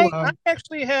 Jen, well, I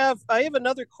actually have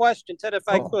another question, Ted, if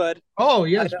I could. Oh,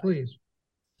 yes, please.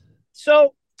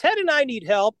 So Ted and I need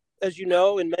help, as you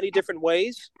know, in many different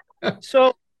ways.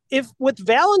 So if with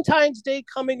Valentine's Day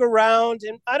coming around,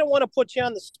 and I don't want to put you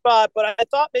on the spot, but I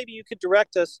thought maybe you could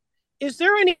direct us. Is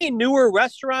there any newer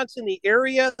restaurants in the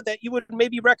area that you would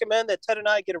maybe recommend that Ted and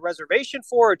I get a reservation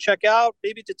for or check out,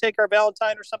 maybe to take our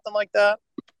Valentine or something like that?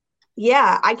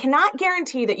 Yeah, I cannot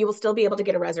guarantee that you will still be able to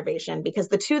get a reservation because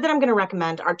the two that I'm going to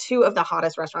recommend are two of the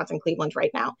hottest restaurants in Cleveland right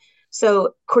now.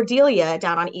 So Cordelia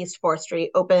down on East 4th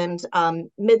Street opened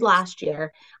mid last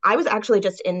year. I was actually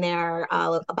just in there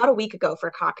about a week ago for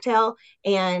a cocktail,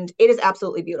 and it is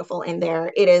absolutely beautiful in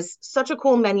there. It is such a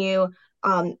cool menu.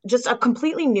 Just a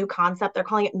completely new concept. They're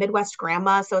calling it Midwest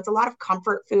Grandma. So it's a lot of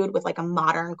comfort food with like a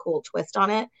modern, cool twist on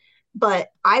it. But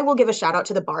I will give a shout out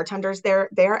to the bartenders there.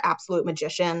 They're absolute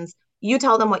magicians. You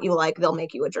tell them what you like, they'll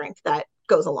make you a drink that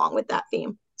goes along with that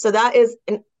theme. So that is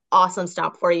an awesome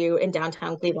stop for you in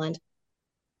downtown Cleveland.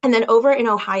 And then over in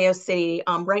Ohio City,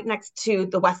 right next to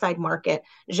the West Side Market,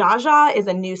 Zsa Zsa is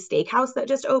a new steakhouse that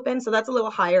just opened. So that's a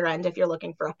little higher end if you're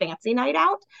looking for a fancy night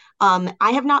out.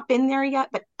 I have not been there yet,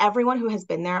 but everyone who has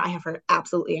been there, I have heard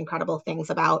absolutely incredible things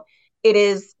about. It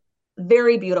is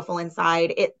very beautiful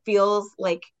inside. It feels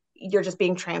like you're just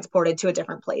being transported to a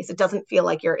different place. It doesn't feel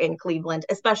like you're in Cleveland,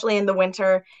 especially in the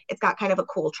winter. It's got kind of a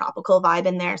cool tropical vibe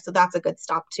in there. So that's a good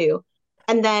stop too.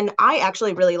 And then I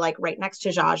actually really like right next to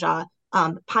Zsa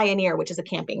Zsa, Pioneer, which is a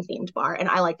camping themed bar. And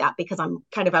I like that because I'm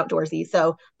kind of outdoorsy.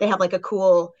 So they have like a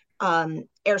cool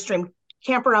Airstream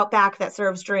camper out back that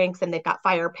serves drinks, and they've got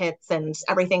fire pits, and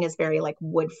everything is very like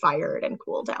wood fired and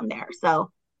cool down there. So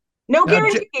no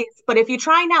guarantees, but if you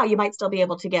try now, you might still be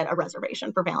able to get a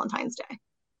reservation for Valentine's Day.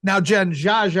 Now, Jen,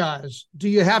 Zsa Zsa's, do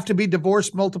you have to be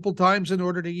divorced multiple times in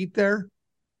order to eat there?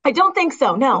 I don't think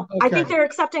so, no. Okay. I think they're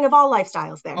accepting of all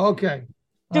lifestyles there. Okay.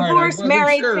 Divorced,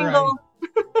 married, single,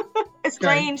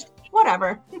 estranged,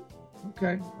 whatever.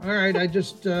 Okay. All right. I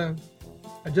just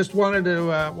wanted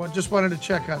to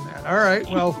check on that. All right.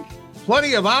 Well,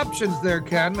 plenty of options there,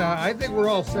 Ken. I think we're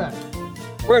all set.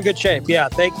 We're in good shape. Yeah.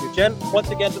 Thank you, Jen.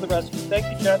 Once again to the rescue.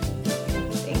 Thank you, Jen.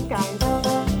 Thanks, guys.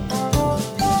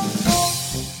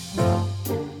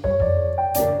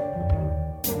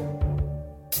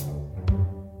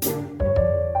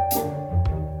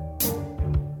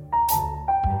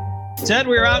 Ted,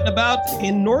 we were out and about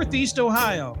in Northeast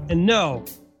Ohio. And no,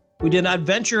 we did not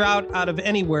venture out of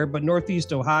anywhere but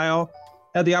Northeast Ohio.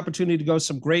 Had the opportunity to go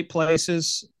some great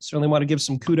places. Certainly want to give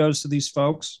some kudos to these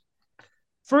folks.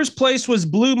 First place was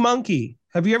Blue Monkey.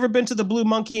 Have you ever been to the Blue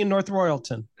Monkey in North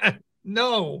Royalton?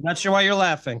 No. Not sure why you're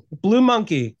laughing. Blue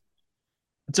Monkey.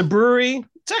 It's a brewery.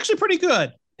 It's actually pretty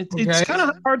good. It's kind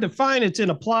of hard to find. It's in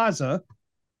a plaza.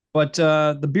 But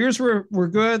the beers were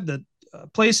good. The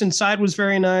place inside was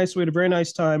very nice. We had a very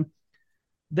nice time.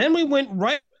 Then we went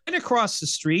right across the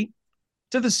street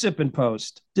to the Sippin'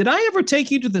 Post. Did I ever take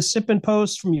you to the Sippin'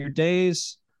 Post from your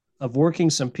days of working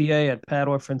some PA at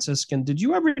Padua Franciscan? Did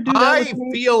you ever do that? I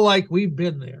feel like we've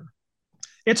been there.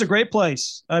 It's a great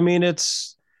place. I mean,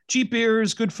 it's cheap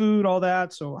beers, good food, all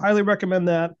that. So highly recommend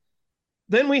that.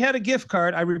 Then we had a gift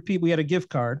card. I repeat, we had a gift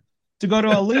card to go to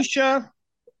Alessia's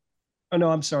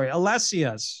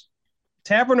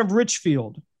Tavern of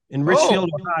Richfield in Richfield,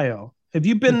 Ohio. Have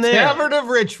you been there? Tavern of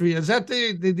Richfield. Is that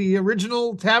the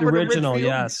original Tavern of Richfield?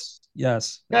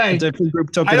 Yes. Hey, different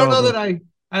group took I don't know that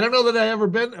I ever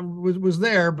was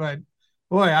there, but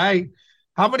boy,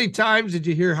 how many times did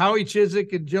you hear Howie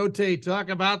Chiswick and Joe Tate talk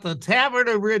about the Tavern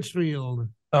of Richfield?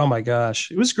 Oh my gosh.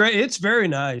 It was great. It's very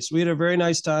nice. We had a very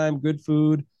nice time, good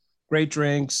food, great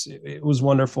drinks. It was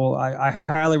wonderful. I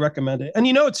highly recommend it. And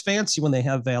it's fancy when they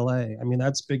have valet. I mean,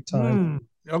 that's big time.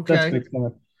 Okay. That's big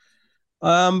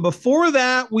time. Before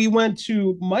that, we went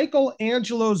to Michael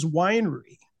Angelo's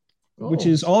Winery, which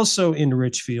is also in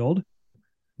Richfield.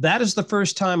 That is the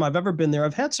first time I've ever been there.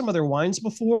 I've had some other wines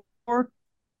before.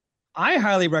 I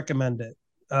highly recommend it.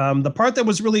 The part that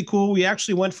was really cool, we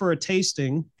actually went for a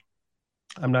tasting.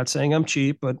 I'm not saying I'm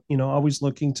cheap, but always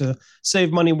looking to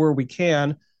save money where we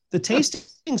can. The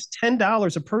tasting's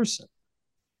 $10 a person.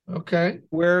 Okay.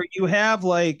 Where you have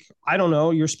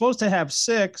you're supposed to have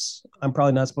 6. I'm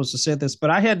probably not supposed to say this, but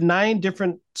I had 9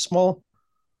 different small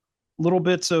little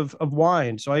bits of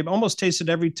wine. So I almost tasted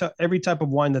every type of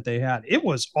wine that they had. It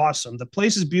was awesome. The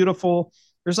place is beautiful.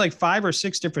 There's 5 or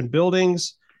 6 different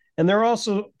buildings. And they're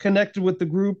also connected with the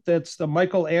group that's the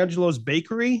Michael Angelo's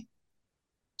Bakery.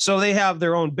 So they have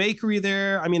their own bakery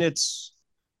there. I mean,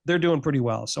 they're doing pretty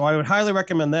well. So I would highly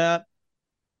recommend that.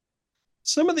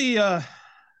 Some of the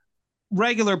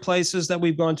regular places that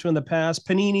we've gone to in the past,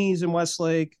 Panini's in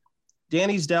Westlake,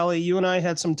 Danny's Deli. You and I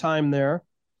had some time there.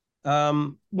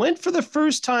 Went for the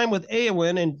first time with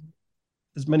Eowyn, and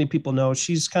as many people know,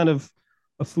 she's kind of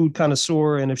a food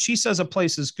connoisseur. And if she says a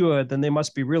place is good, then they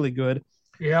must be really good.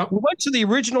 Yeah. We went to the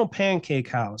original Pancake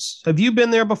House. Have you been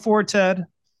there before, Ted?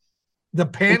 The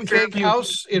Pancake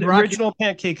House in the Rocky... original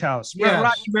Pancake House. Yes.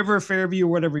 Rocky River, Fairview,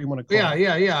 whatever you want to call it.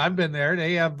 Yeah. I've been there.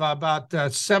 They have about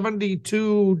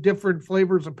 72 different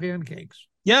flavors of pancakes.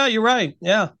 Yeah, you're right.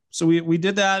 Yeah. So we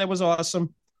did that. It was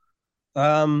awesome.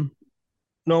 Normal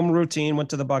routine,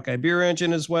 went to the Buckeye Beer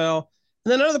Engine as well.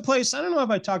 And then another place, I don't know if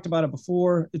I talked about it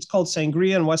before. It's called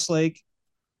Sangria in Westlake.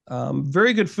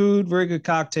 Very good food, very good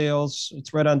cocktails.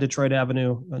 It's right on Detroit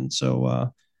Avenue. And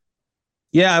so,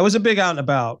 yeah, it was a big out and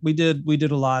about. We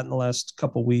did a lot in the last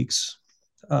couple of weeks.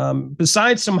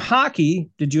 Besides some hockey,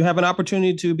 did you have an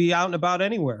opportunity to be out and about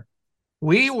anywhere?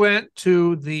 We went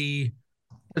to the,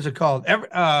 what's it called?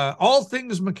 All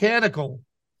Things Mechanical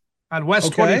on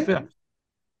West 25th.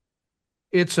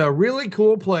 It's a really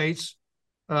cool place.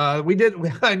 I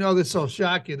know this will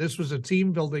shock you. This was a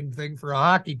team building thing for a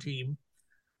hockey team,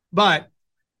 but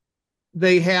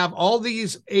they have all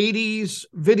these 80s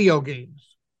video games.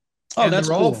 Oh, that's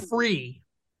they're cool. all free.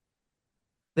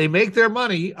 They make their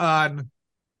money on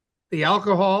the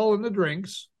alcohol and the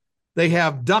drinks. They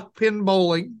have duck pin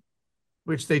bowling,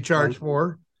 which they charge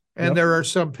for. And there are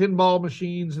some pinball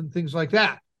machines and things like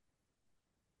that.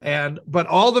 But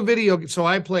all the video, so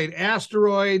I played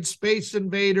Asteroids, Space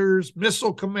Invaders,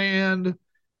 Missile Command,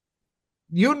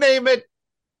 you name it.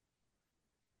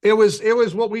 It was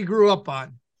what we grew up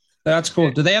on. That's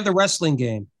cool. Do they have the wrestling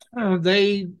game? I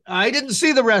didn't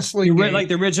see the wrestling game. Like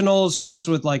the originals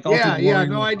with like Ultimate Warrior.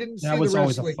 No, I didn't see the wrestling. That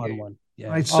was always a fun game. one.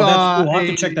 Yeah. I that's cool. I'll have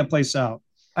to check that place out.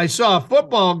 I saw a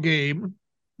football game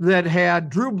that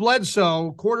had Drew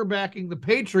Bledsoe quarterbacking the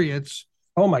Patriots.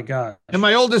 Oh my God. And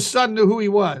my oldest son knew who he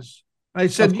was. I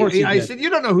said, I said, you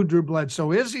don't know who Drew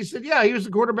Bledsoe is? He said, yeah, he was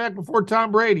the quarterback before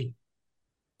Tom Brady.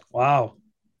 Wow.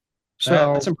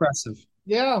 So that's impressive.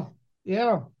 Yeah.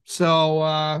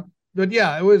 So, but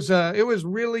yeah, it was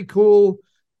really cool.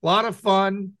 A lot of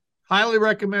fun. Highly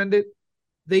recommend it.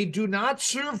 They do not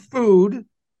serve food,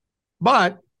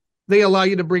 but they allow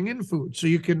you to bring in food. So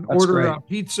you can order a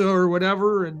pizza or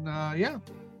whatever. And yeah.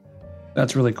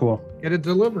 That's really cool. Get it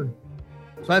delivered.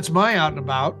 So that's my out and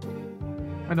about.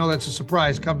 I know that's a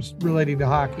surprise, comes relating to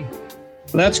hockey.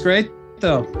 Well, that's great,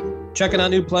 though. Checking out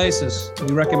new places.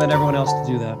 We recommend everyone else to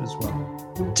do that as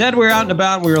well. Ted, we're out and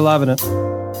about and we were loving it.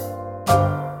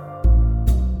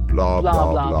 Blah, blah,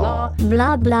 blah.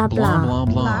 Blah, blah, blah. Blah, blah, Blah, blah,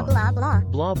 blah.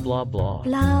 blah, blah, blah.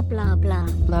 Blah, blah, blah.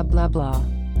 Blah, blah, blah.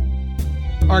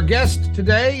 Our guest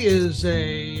today is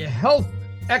a health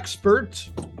expert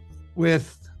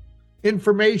with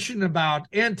information about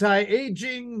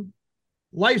anti-aging,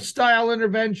 lifestyle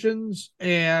interventions,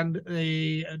 and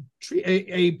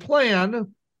a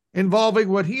plan involving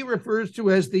what he refers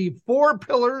to as the 4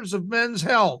 pillars of men's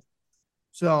health.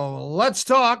 So let's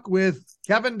talk with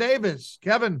Kevin Davis.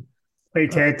 Kevin. Hey,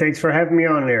 Ted. Thanks for having me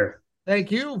on there.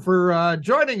 Thank you for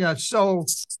joining us. So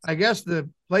I guess the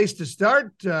place to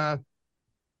start,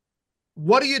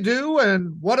 what do you do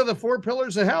and what are the 4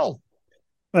 pillars of health?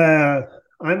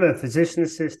 I'm a physician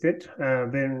assistant.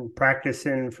 I've been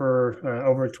practicing for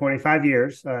over 25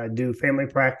 years. I do family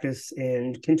practice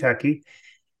in Kentucky,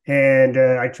 and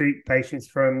I treat patients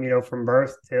from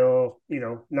birth till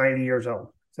 90 years old.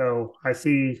 So I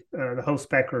see the whole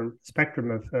spectrum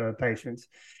of patients.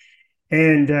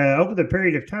 And over the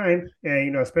period of time,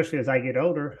 especially as I get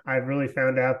older, I've really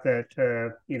found out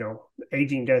that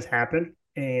aging does happen,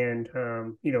 and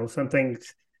some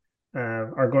things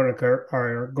are going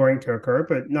to occur,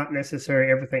 but not necessarily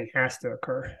everything has to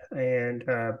occur. And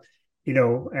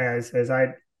as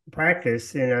I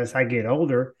practice and as I get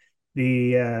older,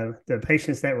 the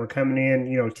patients that were coming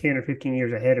in 10 or 15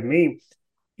 years ahead of me,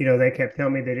 they kept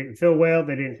telling me they didn't feel well,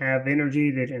 they didn't have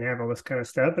energy, they didn't have all this kind of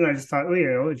stuff. And I just thought,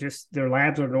 it's just their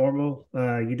labs are normal.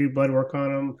 You do blood work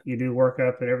on them, you do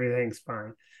workup, and everything's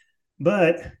fine.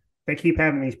 But they keep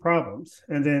having these problems.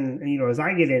 And then, as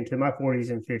I get into my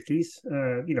 40s and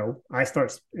 50s, I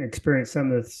start experiencing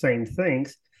some of the same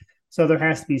things. So there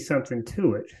has to be something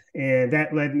to it. And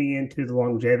that led me into the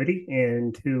longevity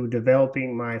and to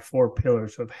developing my 4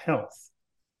 pillars of health.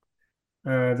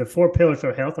 The 4 pillars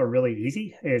of health are really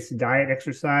easy. It's diet,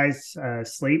 exercise,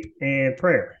 sleep, and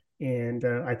prayer. And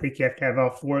I think you have to have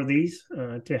all 4 of these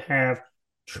to have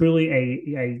truly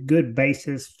a good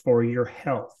basis for your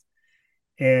health.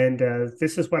 And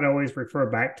this is what I always refer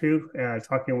back to,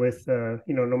 talking with,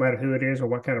 no matter who it is or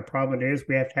what kind of problem it is,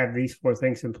 we have to have these 4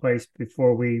 things in place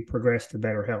before we progress to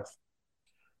better health.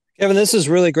 Kevin, this is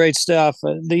really great stuff.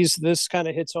 This kind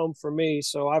of hits home for me.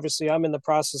 So obviously I'm in the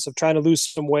process of trying to lose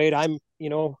some weight. I'm,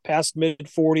 past mid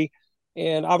 40,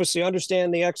 and obviously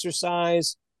understand the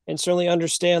exercise and certainly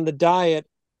understand the diet.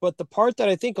 But the part that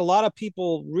I think a lot of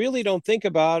people really don't think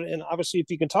about, and obviously if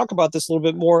you can talk about this a little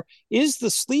bit more, is the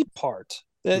sleep part.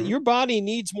 That your body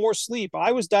needs more sleep.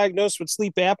 I was diagnosed with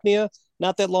sleep apnea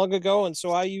not that long ago, and so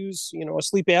I use a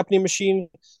sleep apnea machine,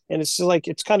 and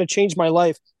it's kind of changed my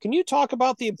life. Can you talk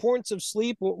about the importance of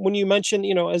sleep when you mentioned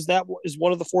as that is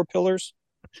one of the 4 pillars?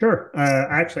 Sure.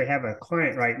 I actually have a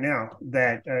client right now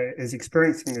that is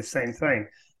experiencing the same thing.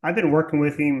 I've been working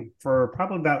with him for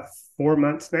probably about 4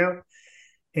 months now,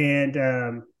 and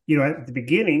at the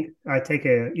beginning, I take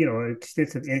an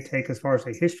extensive intake as far as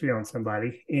a history on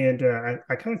somebody. And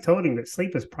I kind of told him that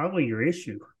sleep is probably your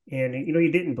issue. And,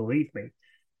 he didn't believe me.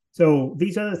 So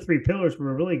these other 3 pillars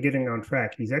were really getting on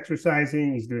track. He's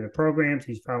exercising, he's doing the programs,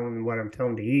 he's following what I'm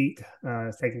telling him to eat,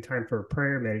 taking time for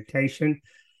prayer, meditation.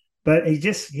 But there's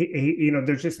just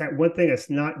that one thing that's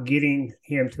not getting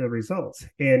him to the results,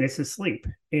 and it's his sleep.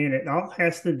 And it all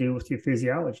has to do with your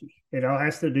physiology. It all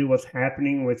has to do what's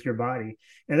happening with your body.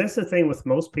 And that's the thing with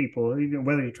most people, even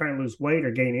whether you're trying to lose weight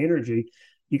or gain energy,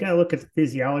 you got to look at the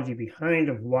physiology behind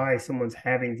of why someone's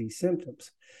having these symptoms.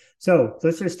 So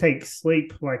let's just take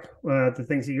sleep, like the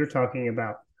things that you're talking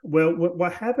about. Well,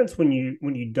 what happens when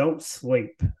you don't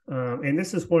sleep? And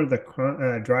this is one of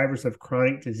the drivers of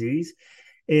chronic disease.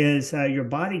 Is your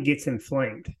body gets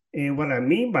inflamed. And what I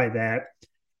mean by that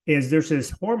is there's this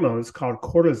hormones called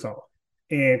cortisol,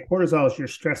 and cortisol is your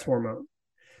stress hormone.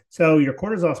 So your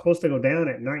cortisol is supposed to go down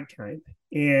at nighttime.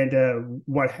 And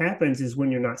what happens is when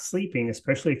you're not sleeping,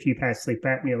 especially if you've had sleep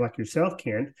apnea like yourself,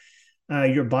 Ken,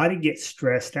 your body gets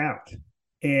stressed out.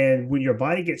 And when your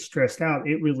body gets stressed out,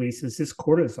 it releases this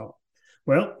cortisol.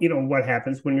 Well, what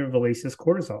happens when you release this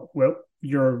cortisol? Well,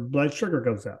 your blood sugar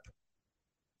goes up.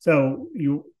 So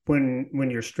when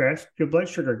you're stressed, your blood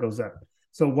sugar goes up.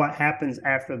 So what happens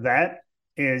after that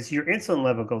is your insulin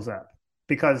level goes up,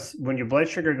 because when your blood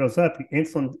sugar goes up,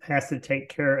 insulin has to take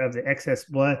care of the excess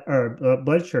blood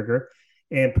sugar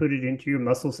and put it into your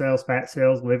muscle cells, fat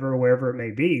cells, liver, wherever it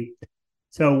may be.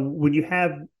 So when you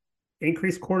have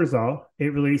increased cortisol,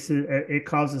 it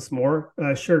causes more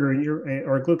sugar in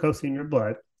or glucose in your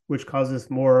blood, which causes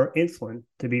more insulin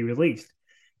to be released.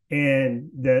 And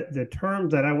the term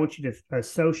that I want you to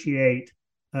associate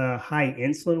high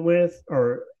insulin with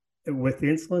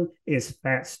insulin is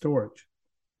fat storage.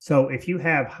 So if you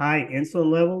have high insulin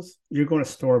levels, you're going to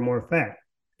store more fat.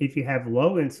 If you have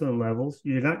low insulin levels,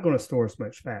 you're not going to store as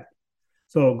much fat.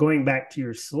 So going back to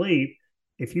your sleep,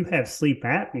 if you have sleep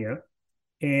apnea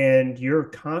and you're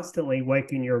constantly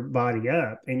waking your body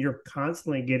up and you're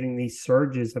constantly getting these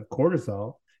surges of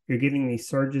cortisol, you're getting these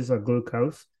surges of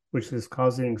glucose, which is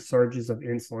causing surges of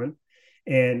insulin,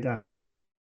 and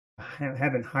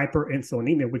having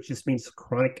hyperinsulinemia, which just means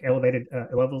chronic elevated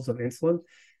levels of insulin.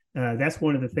 That's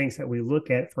one of the things that we look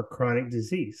at for chronic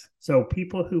disease. So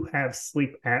people who have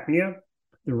sleep apnea,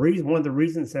 one of the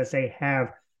reasons that they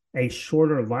have a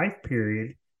shorter life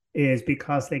period is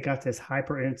because they got this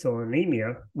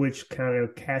hyperinsulinemia, which kind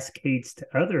of cascades to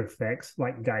other effects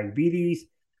like diabetes,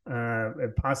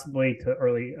 possibly to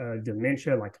early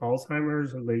dementia like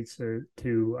Alzheimer's, or leads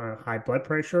to high blood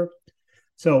pressure.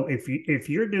 So if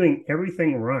you're doing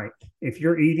everything right, if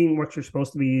you're eating what you're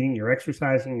supposed to be eating, you're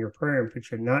exercising, you're praying,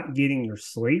 but you're not getting your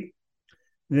sleep,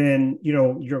 then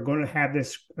you're going to have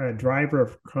this driver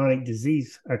of chronic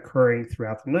disease occurring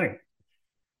throughout the night.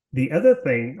 The other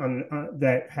thing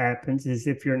that happens is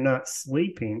if you're not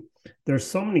sleeping, there's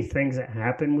so many things that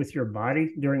happen with your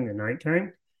body during the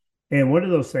nighttime. And one of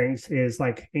those things is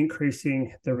like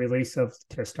increasing the release of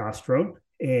testosterone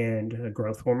and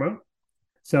growth hormone.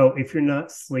 So if you're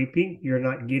not sleeping, you're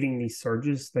not getting these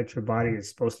surges that your body is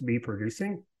supposed to be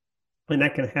producing. And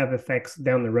that can have effects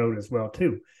down the road as well,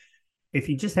 too. If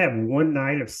you just have one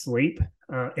night of sleep,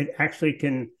 it actually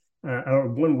can, or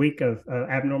 1 week of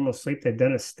abnormal sleep. They've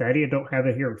done a study. I don't have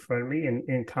it here in front of me.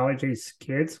 In college-age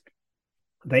kids,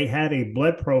 they had a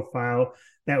blood profile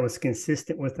that was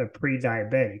consistent with a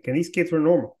pre-diabetic. And these kids were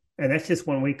normal. And that's just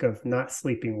 1 week of not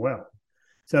sleeping well.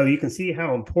 So you can see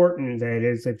how important that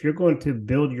is. If you're going to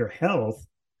build your health,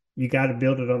 you got to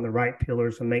build it on the right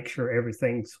pillars and make sure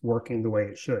everything's working the way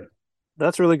it should.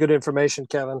 That's really good information,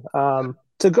 Kevin.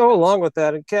 To go along with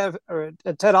that, and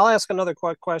Ted, I'll ask another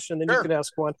quick question, then you can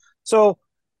ask one. So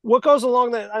what goes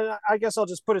along that, I guess I'll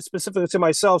just put it specifically to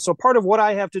myself. So part of what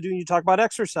I have to do, you talk about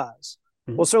exercise.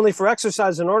 Well, certainly for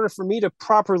exercise, in order for me to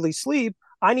properly sleep,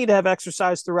 I need to have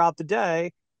exercise throughout the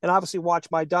day and obviously watch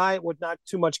my diet with not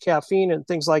too much caffeine and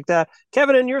things like that.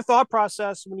 Kevin, in your thought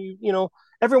process, when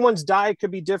everyone's diet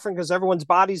could be different because everyone's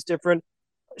body's different.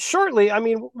 Shortly, I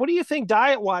mean, what do you think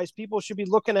diet-wise people should be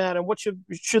looking at, and what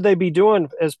should they be doing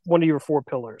as one of your 4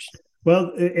 pillars?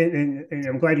 Well, and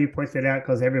I'm glad you pointed that out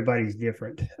because everybody's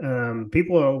different.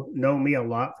 People know me a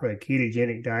lot for a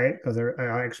ketogenic diet because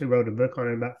I actually wrote a book on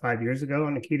it about 5 years ago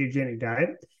on the ketogenic diet.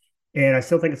 And I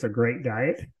still think it's a great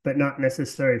diet, but not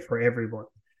necessary for everyone.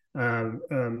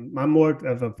 I'm more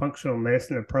of a functional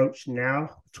medicine approach now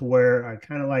to where I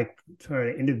kind of like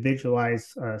trying to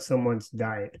individualize someone's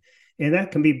diet. And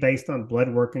that can be based on blood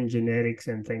work and genetics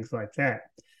and things like that.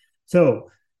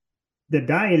 So the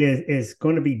diet is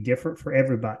going to be different for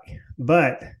everybody.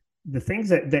 But the things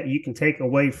that you can take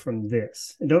away from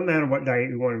this, it don't matter what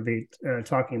diet you want to be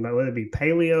talking about, whether it be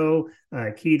paleo,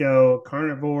 keto,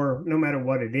 carnivore, no matter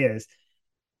what it is,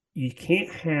 you can't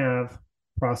have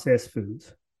processed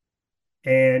foods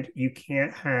and you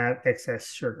can't have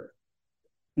excess sugar.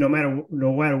 No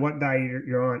matter what diet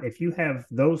you're on, if you have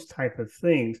those type of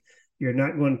things, you're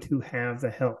not going to have the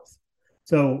health.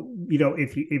 So,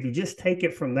 if you just take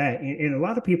it from that, and a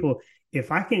lot of people,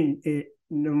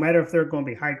 no matter if they're going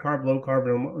to be high carb, low carb,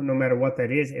 no matter what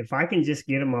that is, if I can just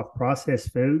get them off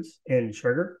processed foods and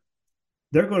sugar,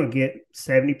 they're going to get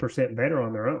 70% better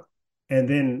on their own. And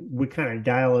then we kind of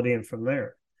dial it in from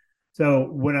there. So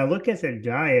when I look at the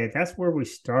diet, that's where we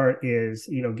start is,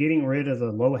 getting rid of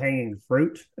the low hanging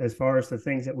fruit as far as the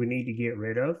things that we need to get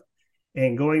rid of,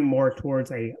 and going more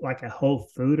towards a whole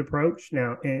food approach.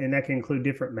 Now, and that can include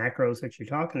different macros that you're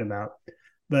talking about.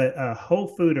 But a whole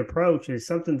food approach is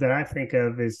something that I think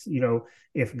of as,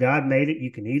 if God made it,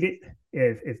 you can eat it.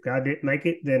 If God didn't make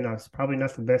it, then it's probably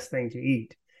not the best thing to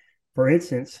eat. For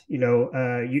instance,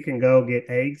 you can go get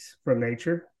eggs from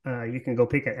nature. You can go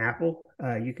pick an apple.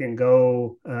 You can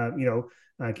go,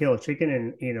 kill a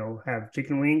chicken and, have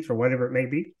chicken wings or whatever it may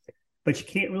be. But you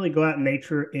can't really go out in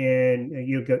nature and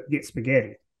get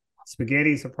spaghetti.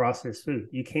 Spaghetti is a processed food.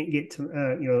 You can't get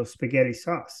spaghetti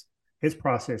sauce. It's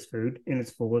processed food and it's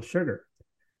full of sugar.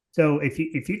 So if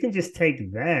you can just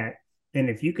take that, and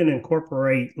if you can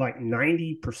incorporate like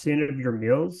 90% of your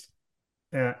meals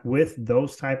with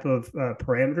those type of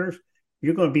parameters,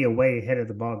 you're going to be way ahead of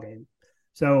the ballgame.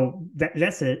 So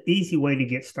that's an easy way to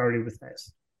get started with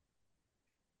this.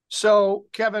 So,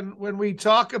 Kevin, when we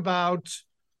talk about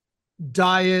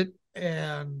diet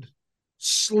and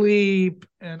sleep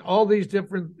and all these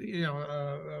different,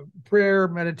 prayer,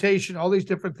 meditation, all these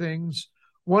different things,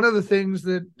 one of the things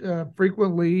that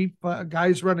frequently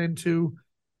guys run into,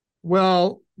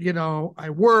 I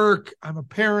work, I'm a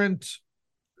parent.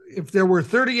 If there were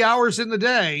 30 hours in the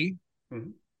day,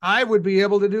 mm-hmm. I would be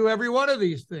able to do every one of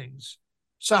these things.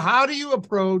 So how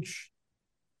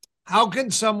can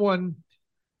someone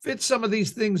fit some of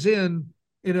these things in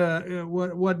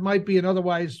what might be an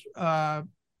otherwise,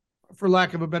 for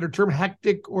lack of a better term,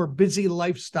 hectic or busy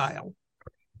lifestyle?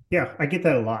 Yeah, I get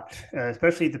that a lot,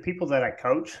 especially the people that I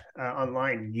coach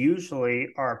online usually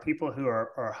are people who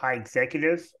are high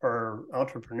executives or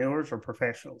entrepreneurs or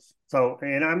professionals. So,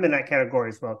 and I'm in that category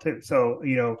as well too. So,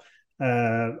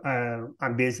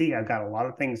 I'm busy. I've got a lot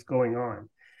of things going on,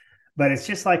 but it's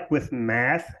just like with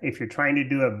math. If you're trying to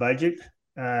do a budget,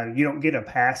 you don't get a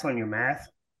pass on your math.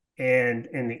 And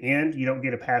in the end, you don't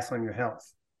get a pass on your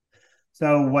health.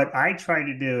 So what I try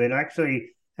to do, and actually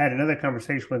had another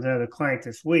conversation with another client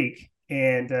this week,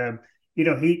 and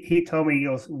he told me,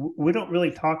 we don't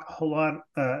really talk a whole lot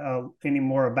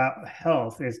anymore about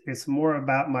health. It's more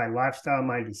about my lifestyle,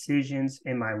 my decisions,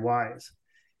 and my whys.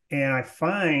 And I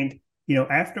find,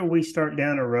 after we start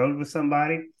down a road with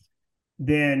somebody,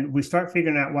 then we start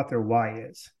figuring out what their why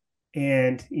is.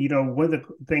 And, one of the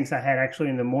things I had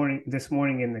actually this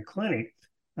morning in the clinic,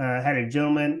 had a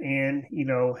gentleman, and,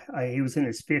 he was in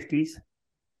his 50s.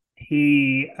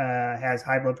 He has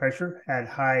high blood pressure, had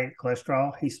high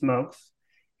cholesterol. He smokes.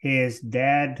 His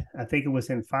dad, I think it was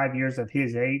in 5 years of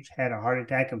his age, had a heart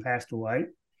attack and passed away.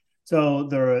 So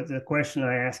the question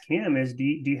I asked him is, do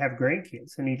you have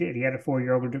grandkids? And he did. He had a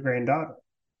 4-year-old granddaughter.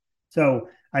 So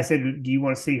I said, do you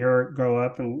want to see her grow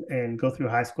up and go through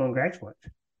high school and graduate?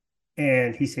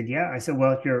 And he said, yeah. I said,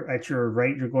 well, if you're at your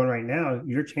rate you're going right now,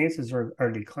 your chances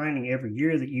are declining every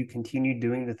year that you continue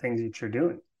doing the things that you're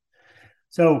doing.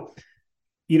 So,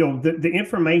 the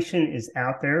information is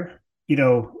out there.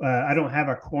 I don't have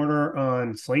a corner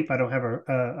on sleep. I don't have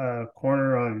a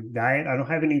corner on diet. I don't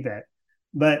have any of that.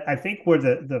 But I think where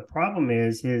the problem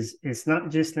is it's not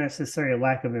just necessarily a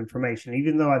lack of information,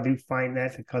 even though I do find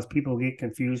that because people get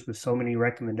confused with so many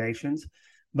recommendations,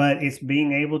 but it's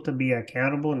being able to be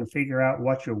accountable and to figure out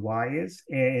what your why is.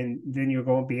 And then you're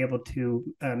going to be able to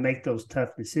make those tough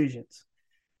decisions.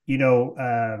 We all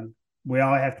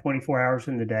have 24 hours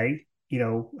in the day.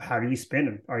 How do you spend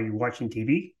them? Are you watching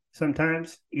TV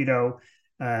sometimes?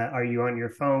 Are you on your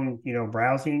phone,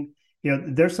 browsing?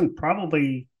 There's some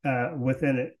probably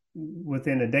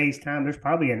within a day's time, there's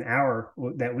probably an hour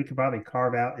that we could probably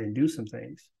carve out and do some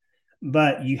things.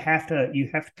 But you have to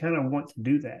kind of want to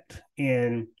do that.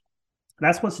 And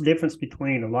that's what's the difference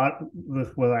between a lot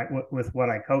with what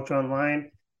I coach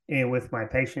online and with my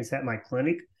patients at my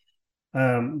clinic.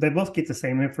 They both get the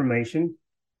same information.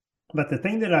 But the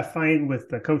thing that I find with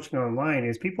the coaching online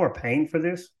is people are paying for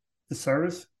the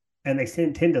service, and they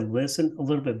tend to listen a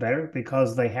little bit better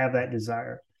because they have that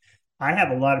desire. I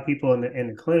have a lot of people in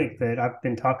the clinic that I've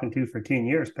been talking to for 10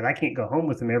 years, but I can't go home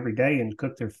with them every day and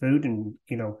cook their food and,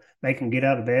 make them get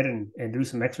out of bed and do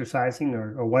some exercising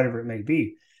or whatever it may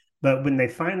be. But when they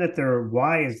find that their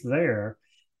why is there,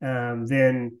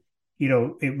 then,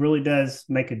 it really does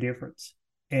make a difference.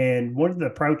 And one of the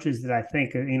approaches that I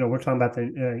think, we're talking about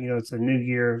it's a new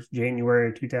year,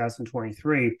 January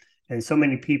 2023. And so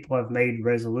many people have made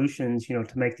resolutions, to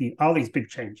make all these big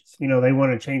changes. They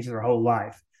want to change their whole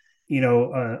life,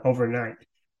 overnight.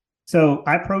 So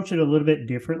I approach it a little bit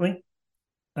differently.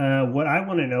 What I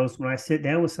want to know is when I sit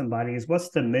down with somebody is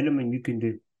what's the minimum you can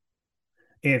do?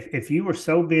 If you were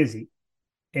so busy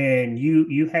and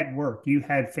you had work, you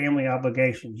had family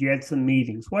obligations, you had some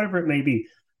meetings, whatever it may be,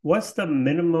 what's the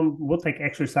minimum? We'll take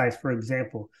exercise, for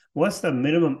example. What's the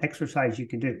minimum exercise you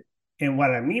can do? And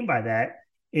what I mean by that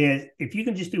is if you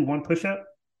can just do one push-up,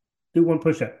 do one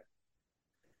push-up.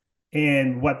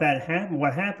 And what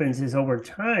happens is over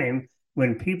time,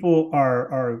 when people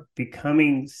are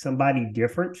becoming somebody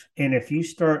different, and if you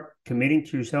start committing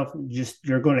to yourself,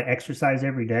 you're going to exercise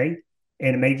every day,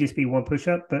 and it may just be one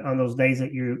push-up, but on those days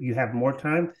that you have more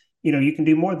time, you can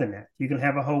do more than that. You can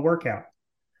have a whole workout.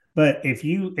 But if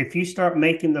you start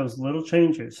making those little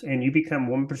changes and you become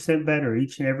 1% better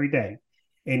each and every day,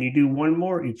 and you do one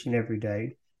more each and every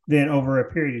day, then over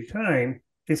a period of time,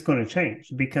 it's going to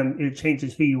change. It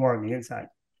changes who you are on the inside.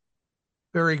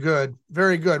 Very good.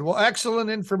 Very good. Well, excellent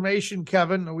information,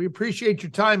 Kevin. We appreciate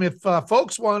your time. If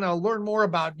folks want to learn more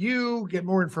about you, get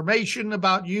more information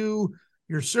about you,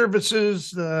 your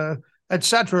services,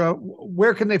 etc.,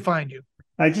 where can they find you?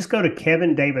 Just go to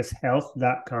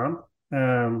kevindavishealth.com.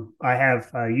 I have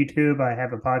YouTube, I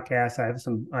have a podcast, I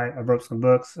wrote some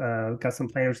books, got some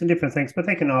planners and different things, but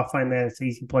they can all find that. It's an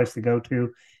easy place to go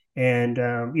to. And,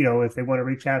 if they want to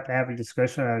reach out to have a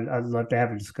discussion, I'd love to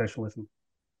have a discussion with them.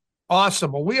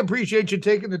 Awesome. Well, we appreciate you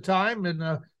taking the time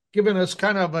and giving us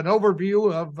kind of an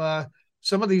overview of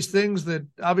some of these things that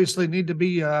obviously need to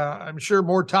be, I'm sure,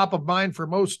 more top of mind for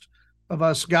most of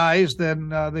us guys than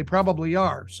they probably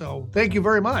are. So thank you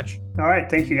very much. All right.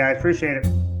 Thank you, guys. Appreciate it.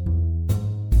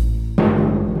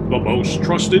 The most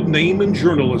trusted name in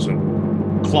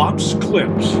journalism, Klopp's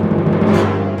Clips.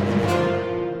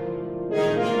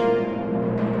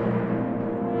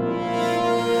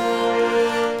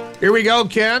 Here we go,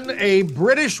 Ken. A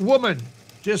British woman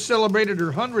just celebrated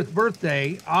her 100th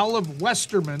birthday. Olive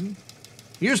Westerman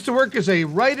used to work as a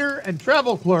writer and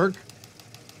travel clerk.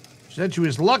 She said she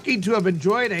was lucky to have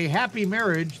enjoyed a happy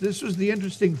marriage. This was the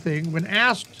interesting thing. When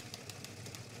asked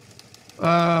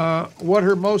what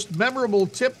her most memorable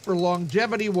tip for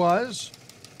longevity was,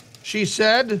 she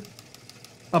said,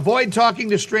 avoid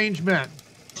talking to strange men.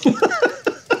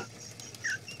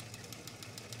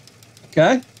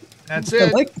 Okay. That's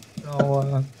it.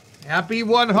 So, happy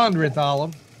 100th,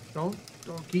 Olive. Don't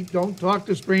talk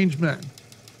to strange men.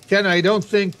 Ken, I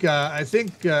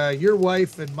think your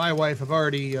wife and my wife have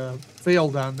already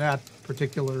failed on that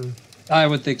particular. I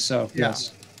would think so. Yeah.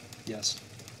 Yes.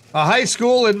 A high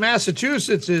school in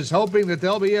Massachusetts is hoping that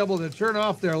they'll be able to turn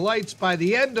off their lights by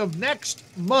the end of next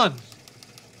month.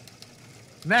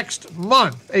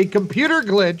 A computer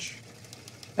glitch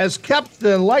has kept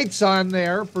the lights on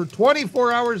there for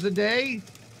 24 hours a day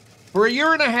for a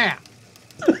year and a half.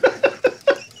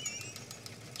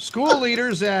 School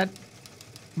leaders at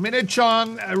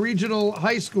Minnetonka Regional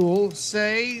High School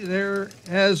say there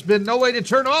has been no way to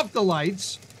turn off the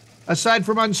lights aside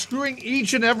from unscrewing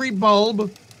each and every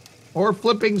bulb or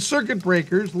flipping circuit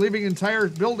breakers, leaving entire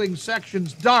building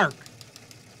sections dark.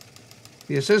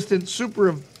 The assistant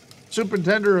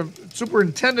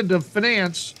superintendent of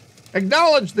finance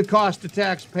acknowledged the cost to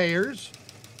taxpayers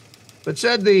but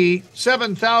said the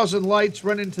 7,000 lights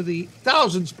run into the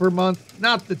thousands per month,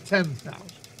 not the 10,000.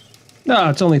 No,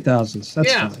 it's only thousands. That's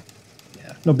Yeah. fine.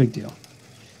 Yeah, no big deal.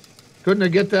 Couldn't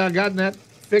have gotten that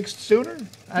fixed sooner?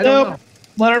 I don't know.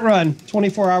 Let it run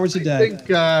 24 hours a day.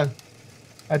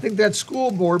 I think that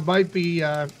school board might be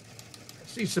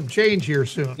see some change here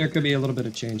soon. There could be a little bit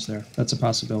of change there. That's a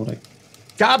possibility.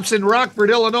 Cops in Rockford,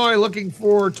 Illinois, looking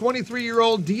for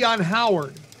 23-year-old Dion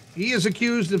Howard. He is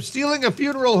accused of stealing a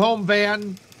funeral home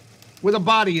van with a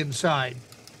body inside.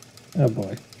 Oh,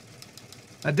 boy.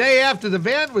 A day after the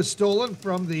van was stolen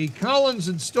from the Collins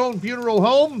and Stone Funeral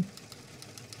Home,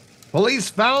 police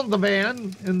found the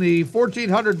van in the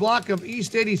 1400 block of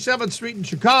East 87th Street in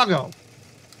Chicago.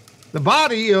 The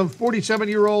body of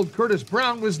 47-year-old Curtis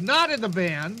Brown was not in the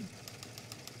van.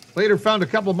 Later found a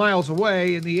couple miles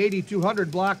away in the 8200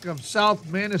 block of South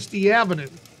Manistee Avenue.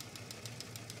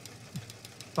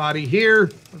 Body here,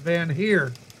 the van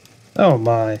here. Oh,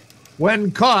 my.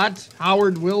 When caught,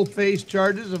 Howard will face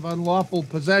charges of unlawful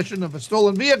possession of a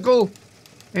stolen vehicle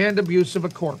and abuse of a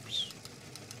corpse.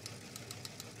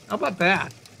 How about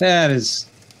that? It's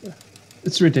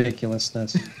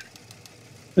ridiculousness.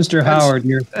 Mr. Howard,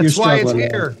 you're that's why it's struggling.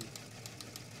 here.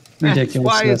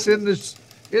 Ridiculousness. That's why it's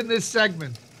in this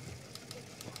segment.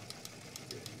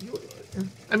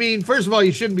 I mean, first of all,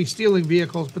 you shouldn't be stealing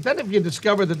vehicles, but then if you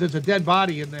discover that there's a dead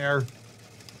body in there,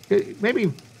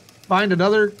 maybe find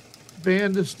another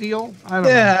van to steal. I don't know.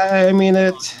 Yeah, I mean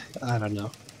I don't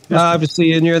know.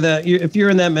 Obviously, and if you're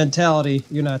in that mentality,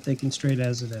 you're not thinking straight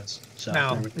as it is. So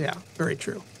no, yeah, very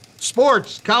true.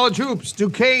 Sports, college hoops,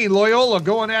 Duquesne, Loyola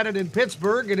going at it in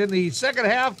Pittsburgh, and in the second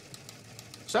half,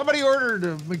 somebody ordered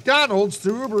a McDonald's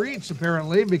through Uber Eats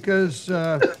apparently because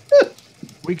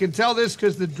we can tell this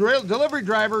because the delivery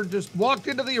driver just walked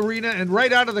into the arena and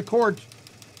right out of the court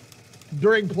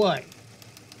during play.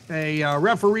 A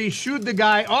referee shooed the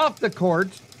guy off the court.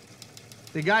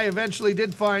 The guy eventually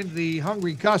did find the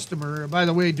hungry customer. By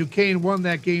the way, Duquesne won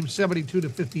that game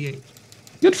 72-58.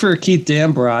 Good for Keith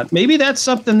Dambrot. Maybe that's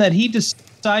something that he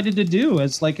decided to do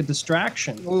as like a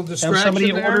distraction. A little distraction. Have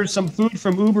somebody there. order some food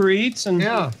from Uber Eats and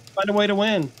find a way to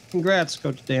win. Congrats,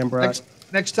 Coach Dambrot.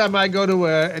 Next time I go to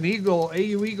an AU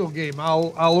Eagle game,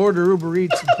 I'll order Uber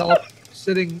Eats and tell them I'm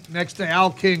sitting next to Al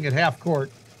King at half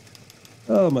court.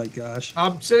 Oh my gosh!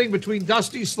 I'm sitting between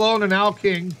Dusty Sloan and Al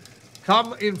King.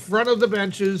 Come in front of the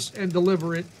benches and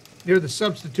deliver it near the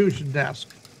substitution desk.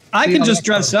 I can just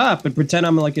dress up and pretend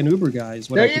I'm like an Uber guy. Is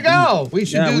what there you go. We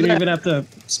should do that. We don't even have to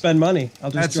spend money.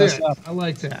 I'll just dress up. I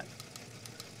like that.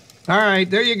 All right,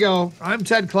 there you go. I'm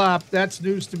Ted Klopp. That's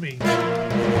news to me.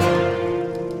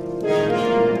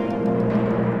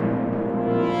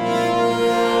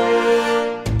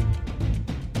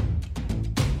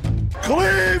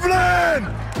 Cleveland!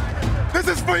 This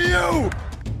is for you!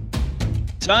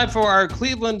 Time for our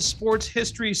Cleveland sports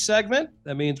history segment.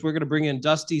 That means we're going to bring in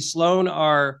Dusty Sloan,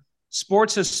 our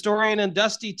sports historian. And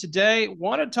Dusty, today,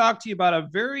 want to talk to you about a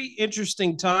very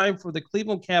interesting time for the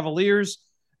Cleveland Cavaliers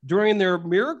during their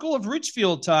Miracle of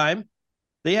Richfield time.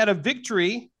 They had a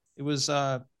victory. It was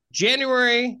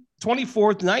January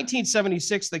 24th,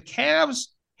 1976. The Cavs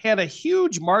had a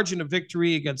huge margin of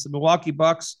victory against the Milwaukee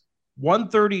Bucks,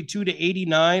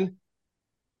 132-89.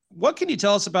 What can you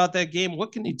tell us about that game?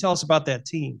 What can you tell us about that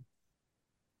team?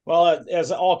 Well, as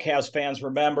all Cavs fans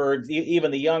remember, even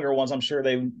the younger ones, I'm sure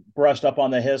they brushed up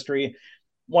on the history.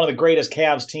 One of the greatest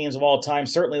Cavs teams of all time,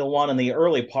 certainly the one in the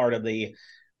early part of the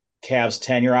Cavs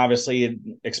tenure, obviously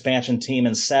expansion team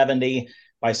in 70,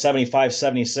 by 75,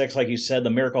 76, like you said, the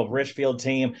Miracle of Richfield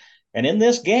team. And in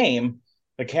this game,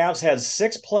 the Cavs had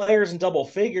 6 players in double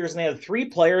figures, and they had 3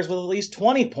 players with at least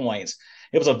 20 points.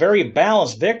 It was a very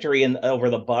balanced victory over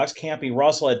the Bucks. Campy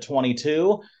Russell had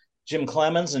 22. Jim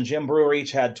Clemens and Jim Brewer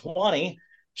each had 20.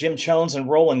 Jim Jones and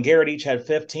Roland Garrett each had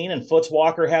 15, and Foots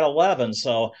Walker had 11.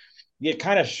 So it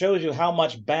kind of shows you how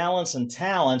much balance and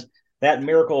talent that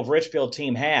Miracle of Richfield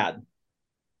team had.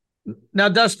 Now,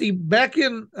 Dusty, back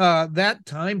in that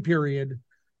time period,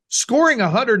 scoring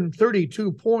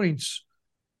 132 points,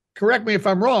 correct me if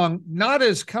I'm wrong, not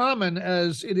as common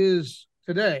as it is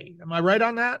today. Am I right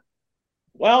on that?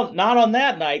 Well, not on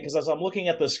that night, because as I'm looking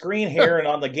at the screen here and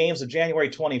on the games of January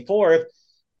 24th,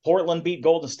 Portland beat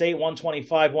Golden State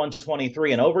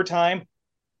 125-123 in overtime.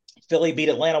 Philly beat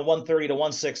Atlanta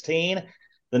 130-116.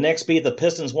 The Knicks beat the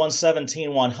Pistons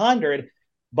 117-100.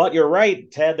 But you're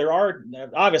right, Ted,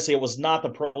 obviously it was not the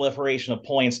proliferation of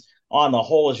points on the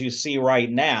whole as you see right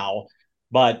now.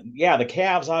 But yeah, the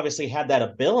Cavs obviously had that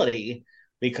ability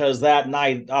because that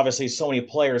night, obviously so many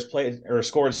players played or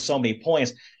scored so many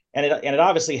points. And it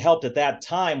obviously helped at that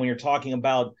time when you're talking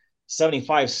about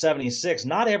 75-76.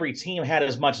 Not every team had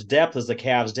as much depth as the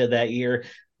Cavs did that year,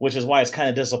 which is why it's kind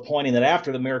of disappointing that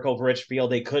after the Miracle of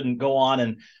Richfield, they couldn't go on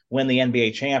and win the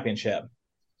NBA championship.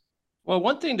 Well,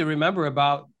 one thing to remember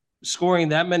about scoring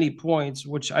that many points,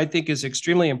 which I think is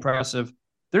extremely impressive,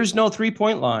 there's no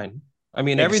 3-point line. I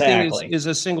mean, everything is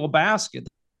a single basket.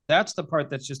 That's the part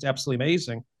that's just absolutely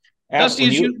amazing. Dusty,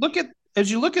 as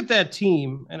you look at that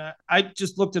team, and I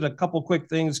just looked at a couple quick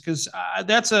things because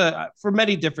that's for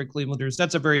many different Clevelanders,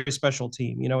 that's a very special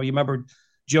team. You know, you remember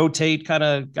Joe Tate kind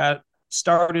of got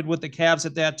started with the Cavs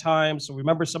at that time. So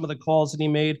remember some of the calls that he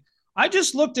made. I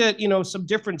just looked at, some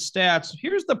different stats.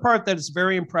 Here's the part that is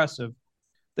very impressive.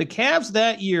 The Cavs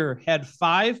that year had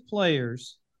 5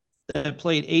 players that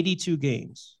played 82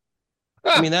 games.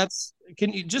 I mean,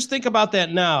 can you just think about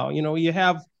that now? You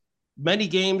have many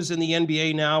games in the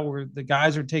NBA now where the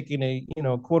guys are taking a,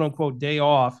 quote unquote day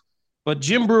off, but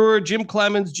Jim Brewer, Jim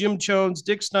Clemens, Jim Jones,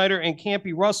 Dick Snyder, and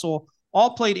Campy Russell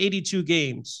all played 82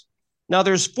 games. Now,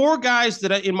 there's 4 guys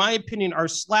that, in my opinion, are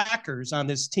slackers on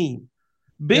this team.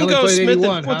 Bingo Smith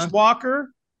and Fritz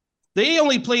Walker, they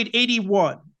only played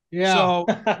 81. Yeah. So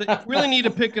they really need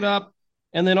to pick it up.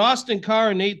 And then Austin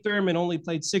Carr and Nate Thurman only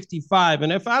played 65.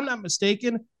 And if I'm not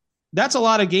mistaken, that's a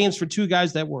lot of games for 2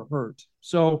 guys that were hurt.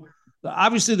 So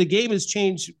obviously the game has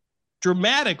changed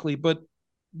dramatically, but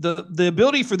the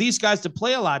ability for these guys to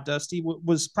play a lot, Dusty,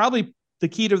 was probably the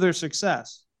key to their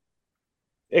success.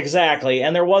 Exactly.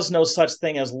 And there was no such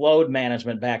thing as load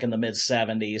management back in the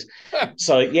mid-70s.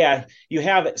 So, yeah, you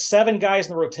have 7 guys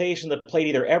in the rotation that played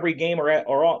either every game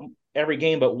or every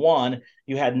game but one.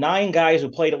 You had 9 guys who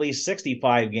played at least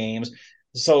 65 games.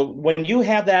 So when you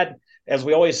have that, as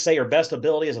we always say, your best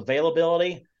ability is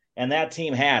availability, and that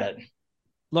team had it.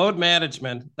 Load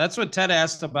management. That's what Ted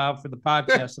asked about for the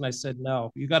podcast, and I said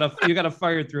no. You gotta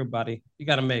fire through, buddy. You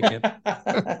gotta make it.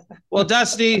 Well,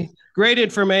 Dusty, great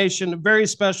information. Very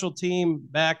special team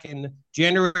back in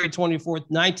January 24th,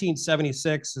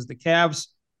 1976, as the Cavs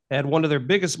had one of their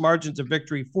biggest margins of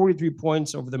victory, 43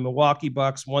 points over the Milwaukee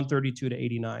Bucks,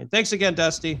 132-89. Thanks again,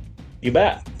 Dusty. You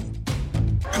bet.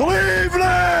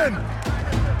 Cleveland!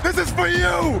 This is for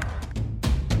you!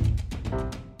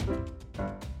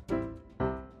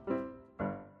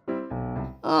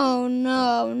 Oh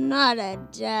no, not a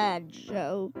dad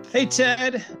joke. Hey,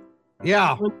 Ted.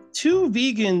 Yeah. When 2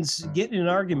 vegans get in an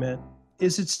argument,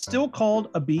 is it still called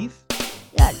a beef?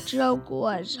 That joke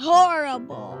was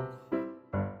horrible.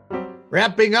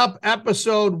 Wrapping up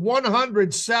episode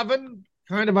 107.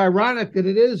 Kind of ironic that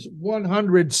it is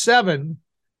 107,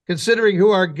 considering who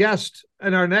our guest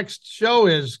and our next show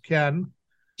is, Ken.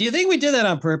 Do you think we did that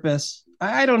on purpose?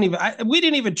 We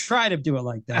didn't even try to do it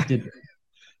like that, did we?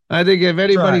 I think if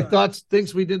anybody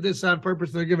thinks we did this on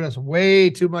purpose, they're giving us way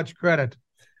too much credit.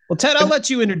 Well, Ted, I'll let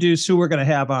you introduce who we're going to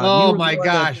have on. Oh, my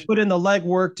gosh. Put in the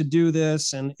legwork to do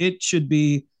this, and it should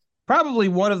be probably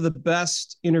one of the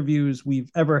best interviews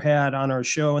we've ever had on our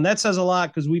show. And that says a lot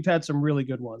because we've had some really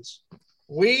good ones.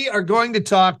 We are going to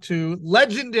talk to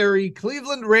legendary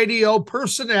Cleveland radio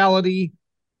personality,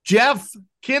 Jeff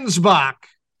Kinsbach,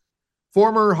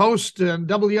 former host on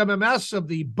WMMS of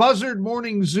the Buzzard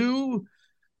Morning Zoo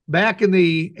back in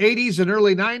the 80s and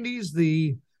early 90s,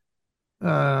 the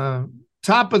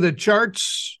top of the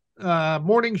charts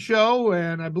morning show.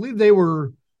 And I believe they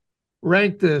were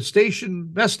ranked the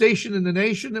best station in the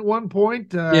nation at one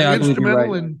point.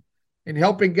 Instrumental in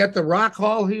helping get the Rock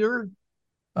Hall here.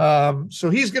 So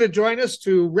he's going to join us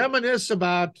to reminisce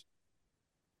about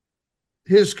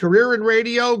his career in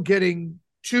radio, getting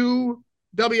to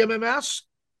WMMS,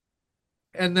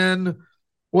 and then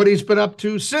what he's been up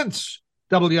to since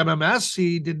WMMS.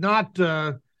 He did not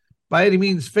by any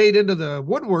means fade into the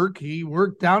woodwork. He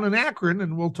worked down in Akron,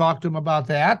 and we'll talk to him about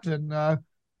that. And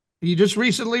he just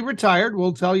recently retired.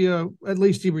 We'll tell you, at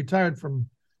least he retired from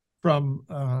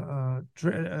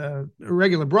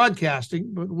regular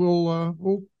broadcasting, but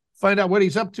we'll find out what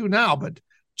he's up to now. But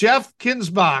Jeff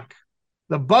Kinsbach,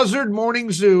 the Buzzard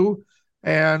Morning Zoo,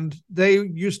 and they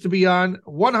used to be on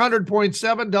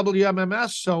 100.7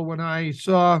 WMMS. So when I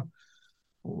saw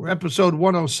episode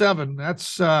 107,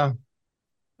 that's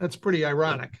pretty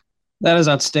ironic. That is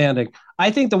outstanding.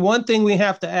 I think the one thing we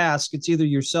have to ask, it's either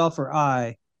yourself or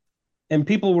I, and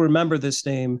people will remember this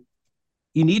name.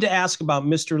 You need to ask about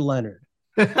Mr. Leonard.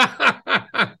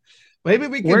 Maybe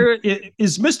we can. Where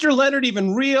is Mr. Leonard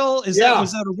even real? Was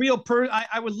that a real person?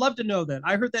 I would love to know that.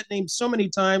 I heard that name so many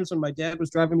times when my dad was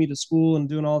driving me to school and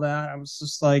doing all that. I was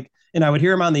just like, and I would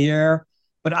hear him on the air.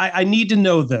 But I need to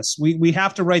know this. We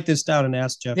have to write this down and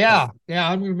ask Jeff. Yeah.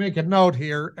 I'm going to make a note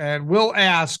here, and we'll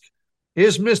ask: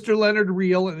 is Mr. Leonard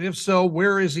real? And if so,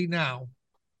 where is he now?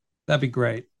 That'd be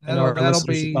great. And our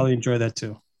listeners will probably enjoy that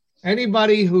too.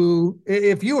 Anybody who,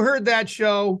 if you heard that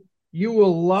show, you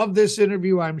will love this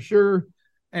interview, I'm sure.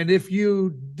 And if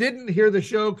you didn't hear the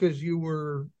show because you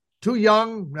were too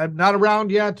young, not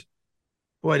around yet,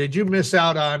 boy, did you miss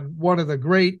out on one of the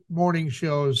great morning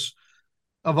shows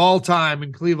of all time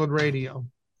in Cleveland radio.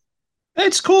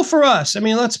 It's cool for us. I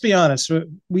mean, let's be honest.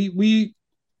 We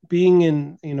being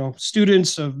in,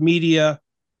 students of media,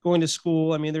 going to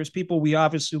school. I mean, there's people we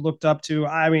obviously looked up to.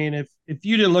 I mean, if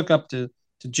you didn't look up to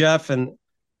Jeff and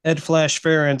Ed Flash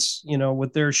Ferentz,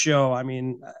 with their show, I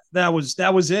mean, that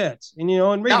was it.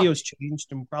 And radio's changed,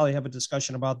 and we'll probably have a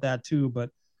discussion about that too. But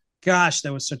gosh,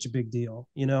 that was such a big deal.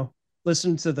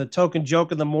 Listen to the Token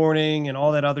Joke in the morning and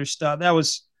all that other stuff. That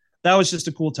was just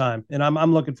a cool time. And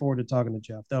I'm looking forward to talking to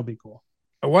Jeff. That'll be cool.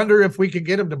 I wonder if we could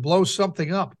get him to blow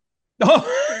something up.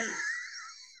 Oh,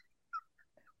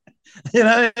 and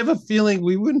I have a feeling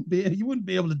you wouldn't be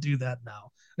able to do that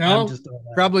now. No,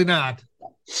 probably not.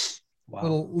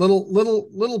 Wow.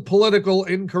 Little political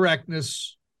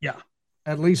incorrectness. Yeah.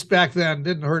 At least back then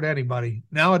didn't hurt anybody.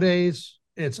 Nowadays,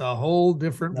 it's a whole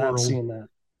different world. Seeing that.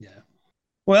 Yeah.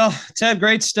 Well, Ted,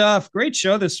 great stuff. Great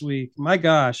show this week. My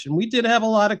gosh. And we did have a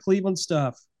lot of Cleveland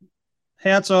stuff.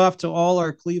 Hats off to all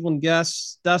our Cleveland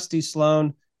guests, Dusty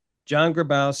Sloan, John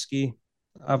Grabowski,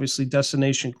 obviously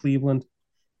Destination Cleveland.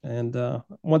 And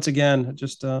once again,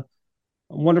 just a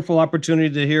wonderful opportunity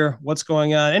to hear what's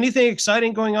going on. Anything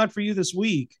exciting going on for you this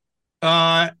week?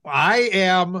 I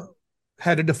am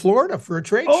headed to Florida for a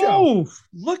trade show. Oh,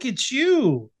 look at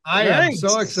you. I am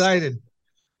so excited.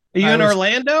 Are you in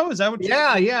Orlando? Is that what?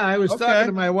 Yeah. I was talking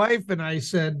to my wife and I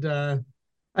said,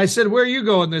 where are you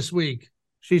going this week?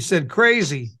 She said,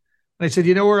 crazy. I said,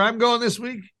 you know where I'm going this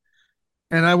week?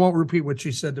 And I won't repeat what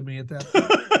she said to me at that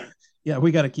point. Yeah,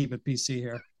 we got to keep it PC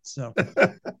here. So,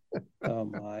 oh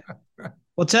my.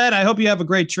 Well, Ted, I hope you have a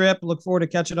great trip. Look forward to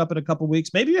catching up in a couple of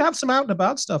weeks. Maybe you have some out and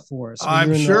about stuff for us.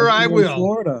 I'm sure I will.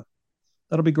 Florida.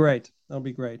 That'll be great.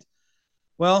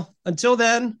 Well, until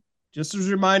then, just as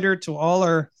a reminder to all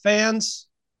our fans,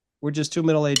 we're just two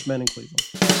middle-aged men in Cleveland.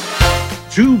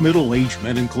 Two Middle-Aged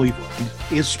Men in Cleveland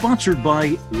is sponsored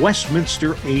by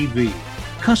Westminster AV,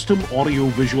 custom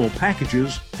audio-visual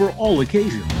packages for all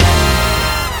occasions.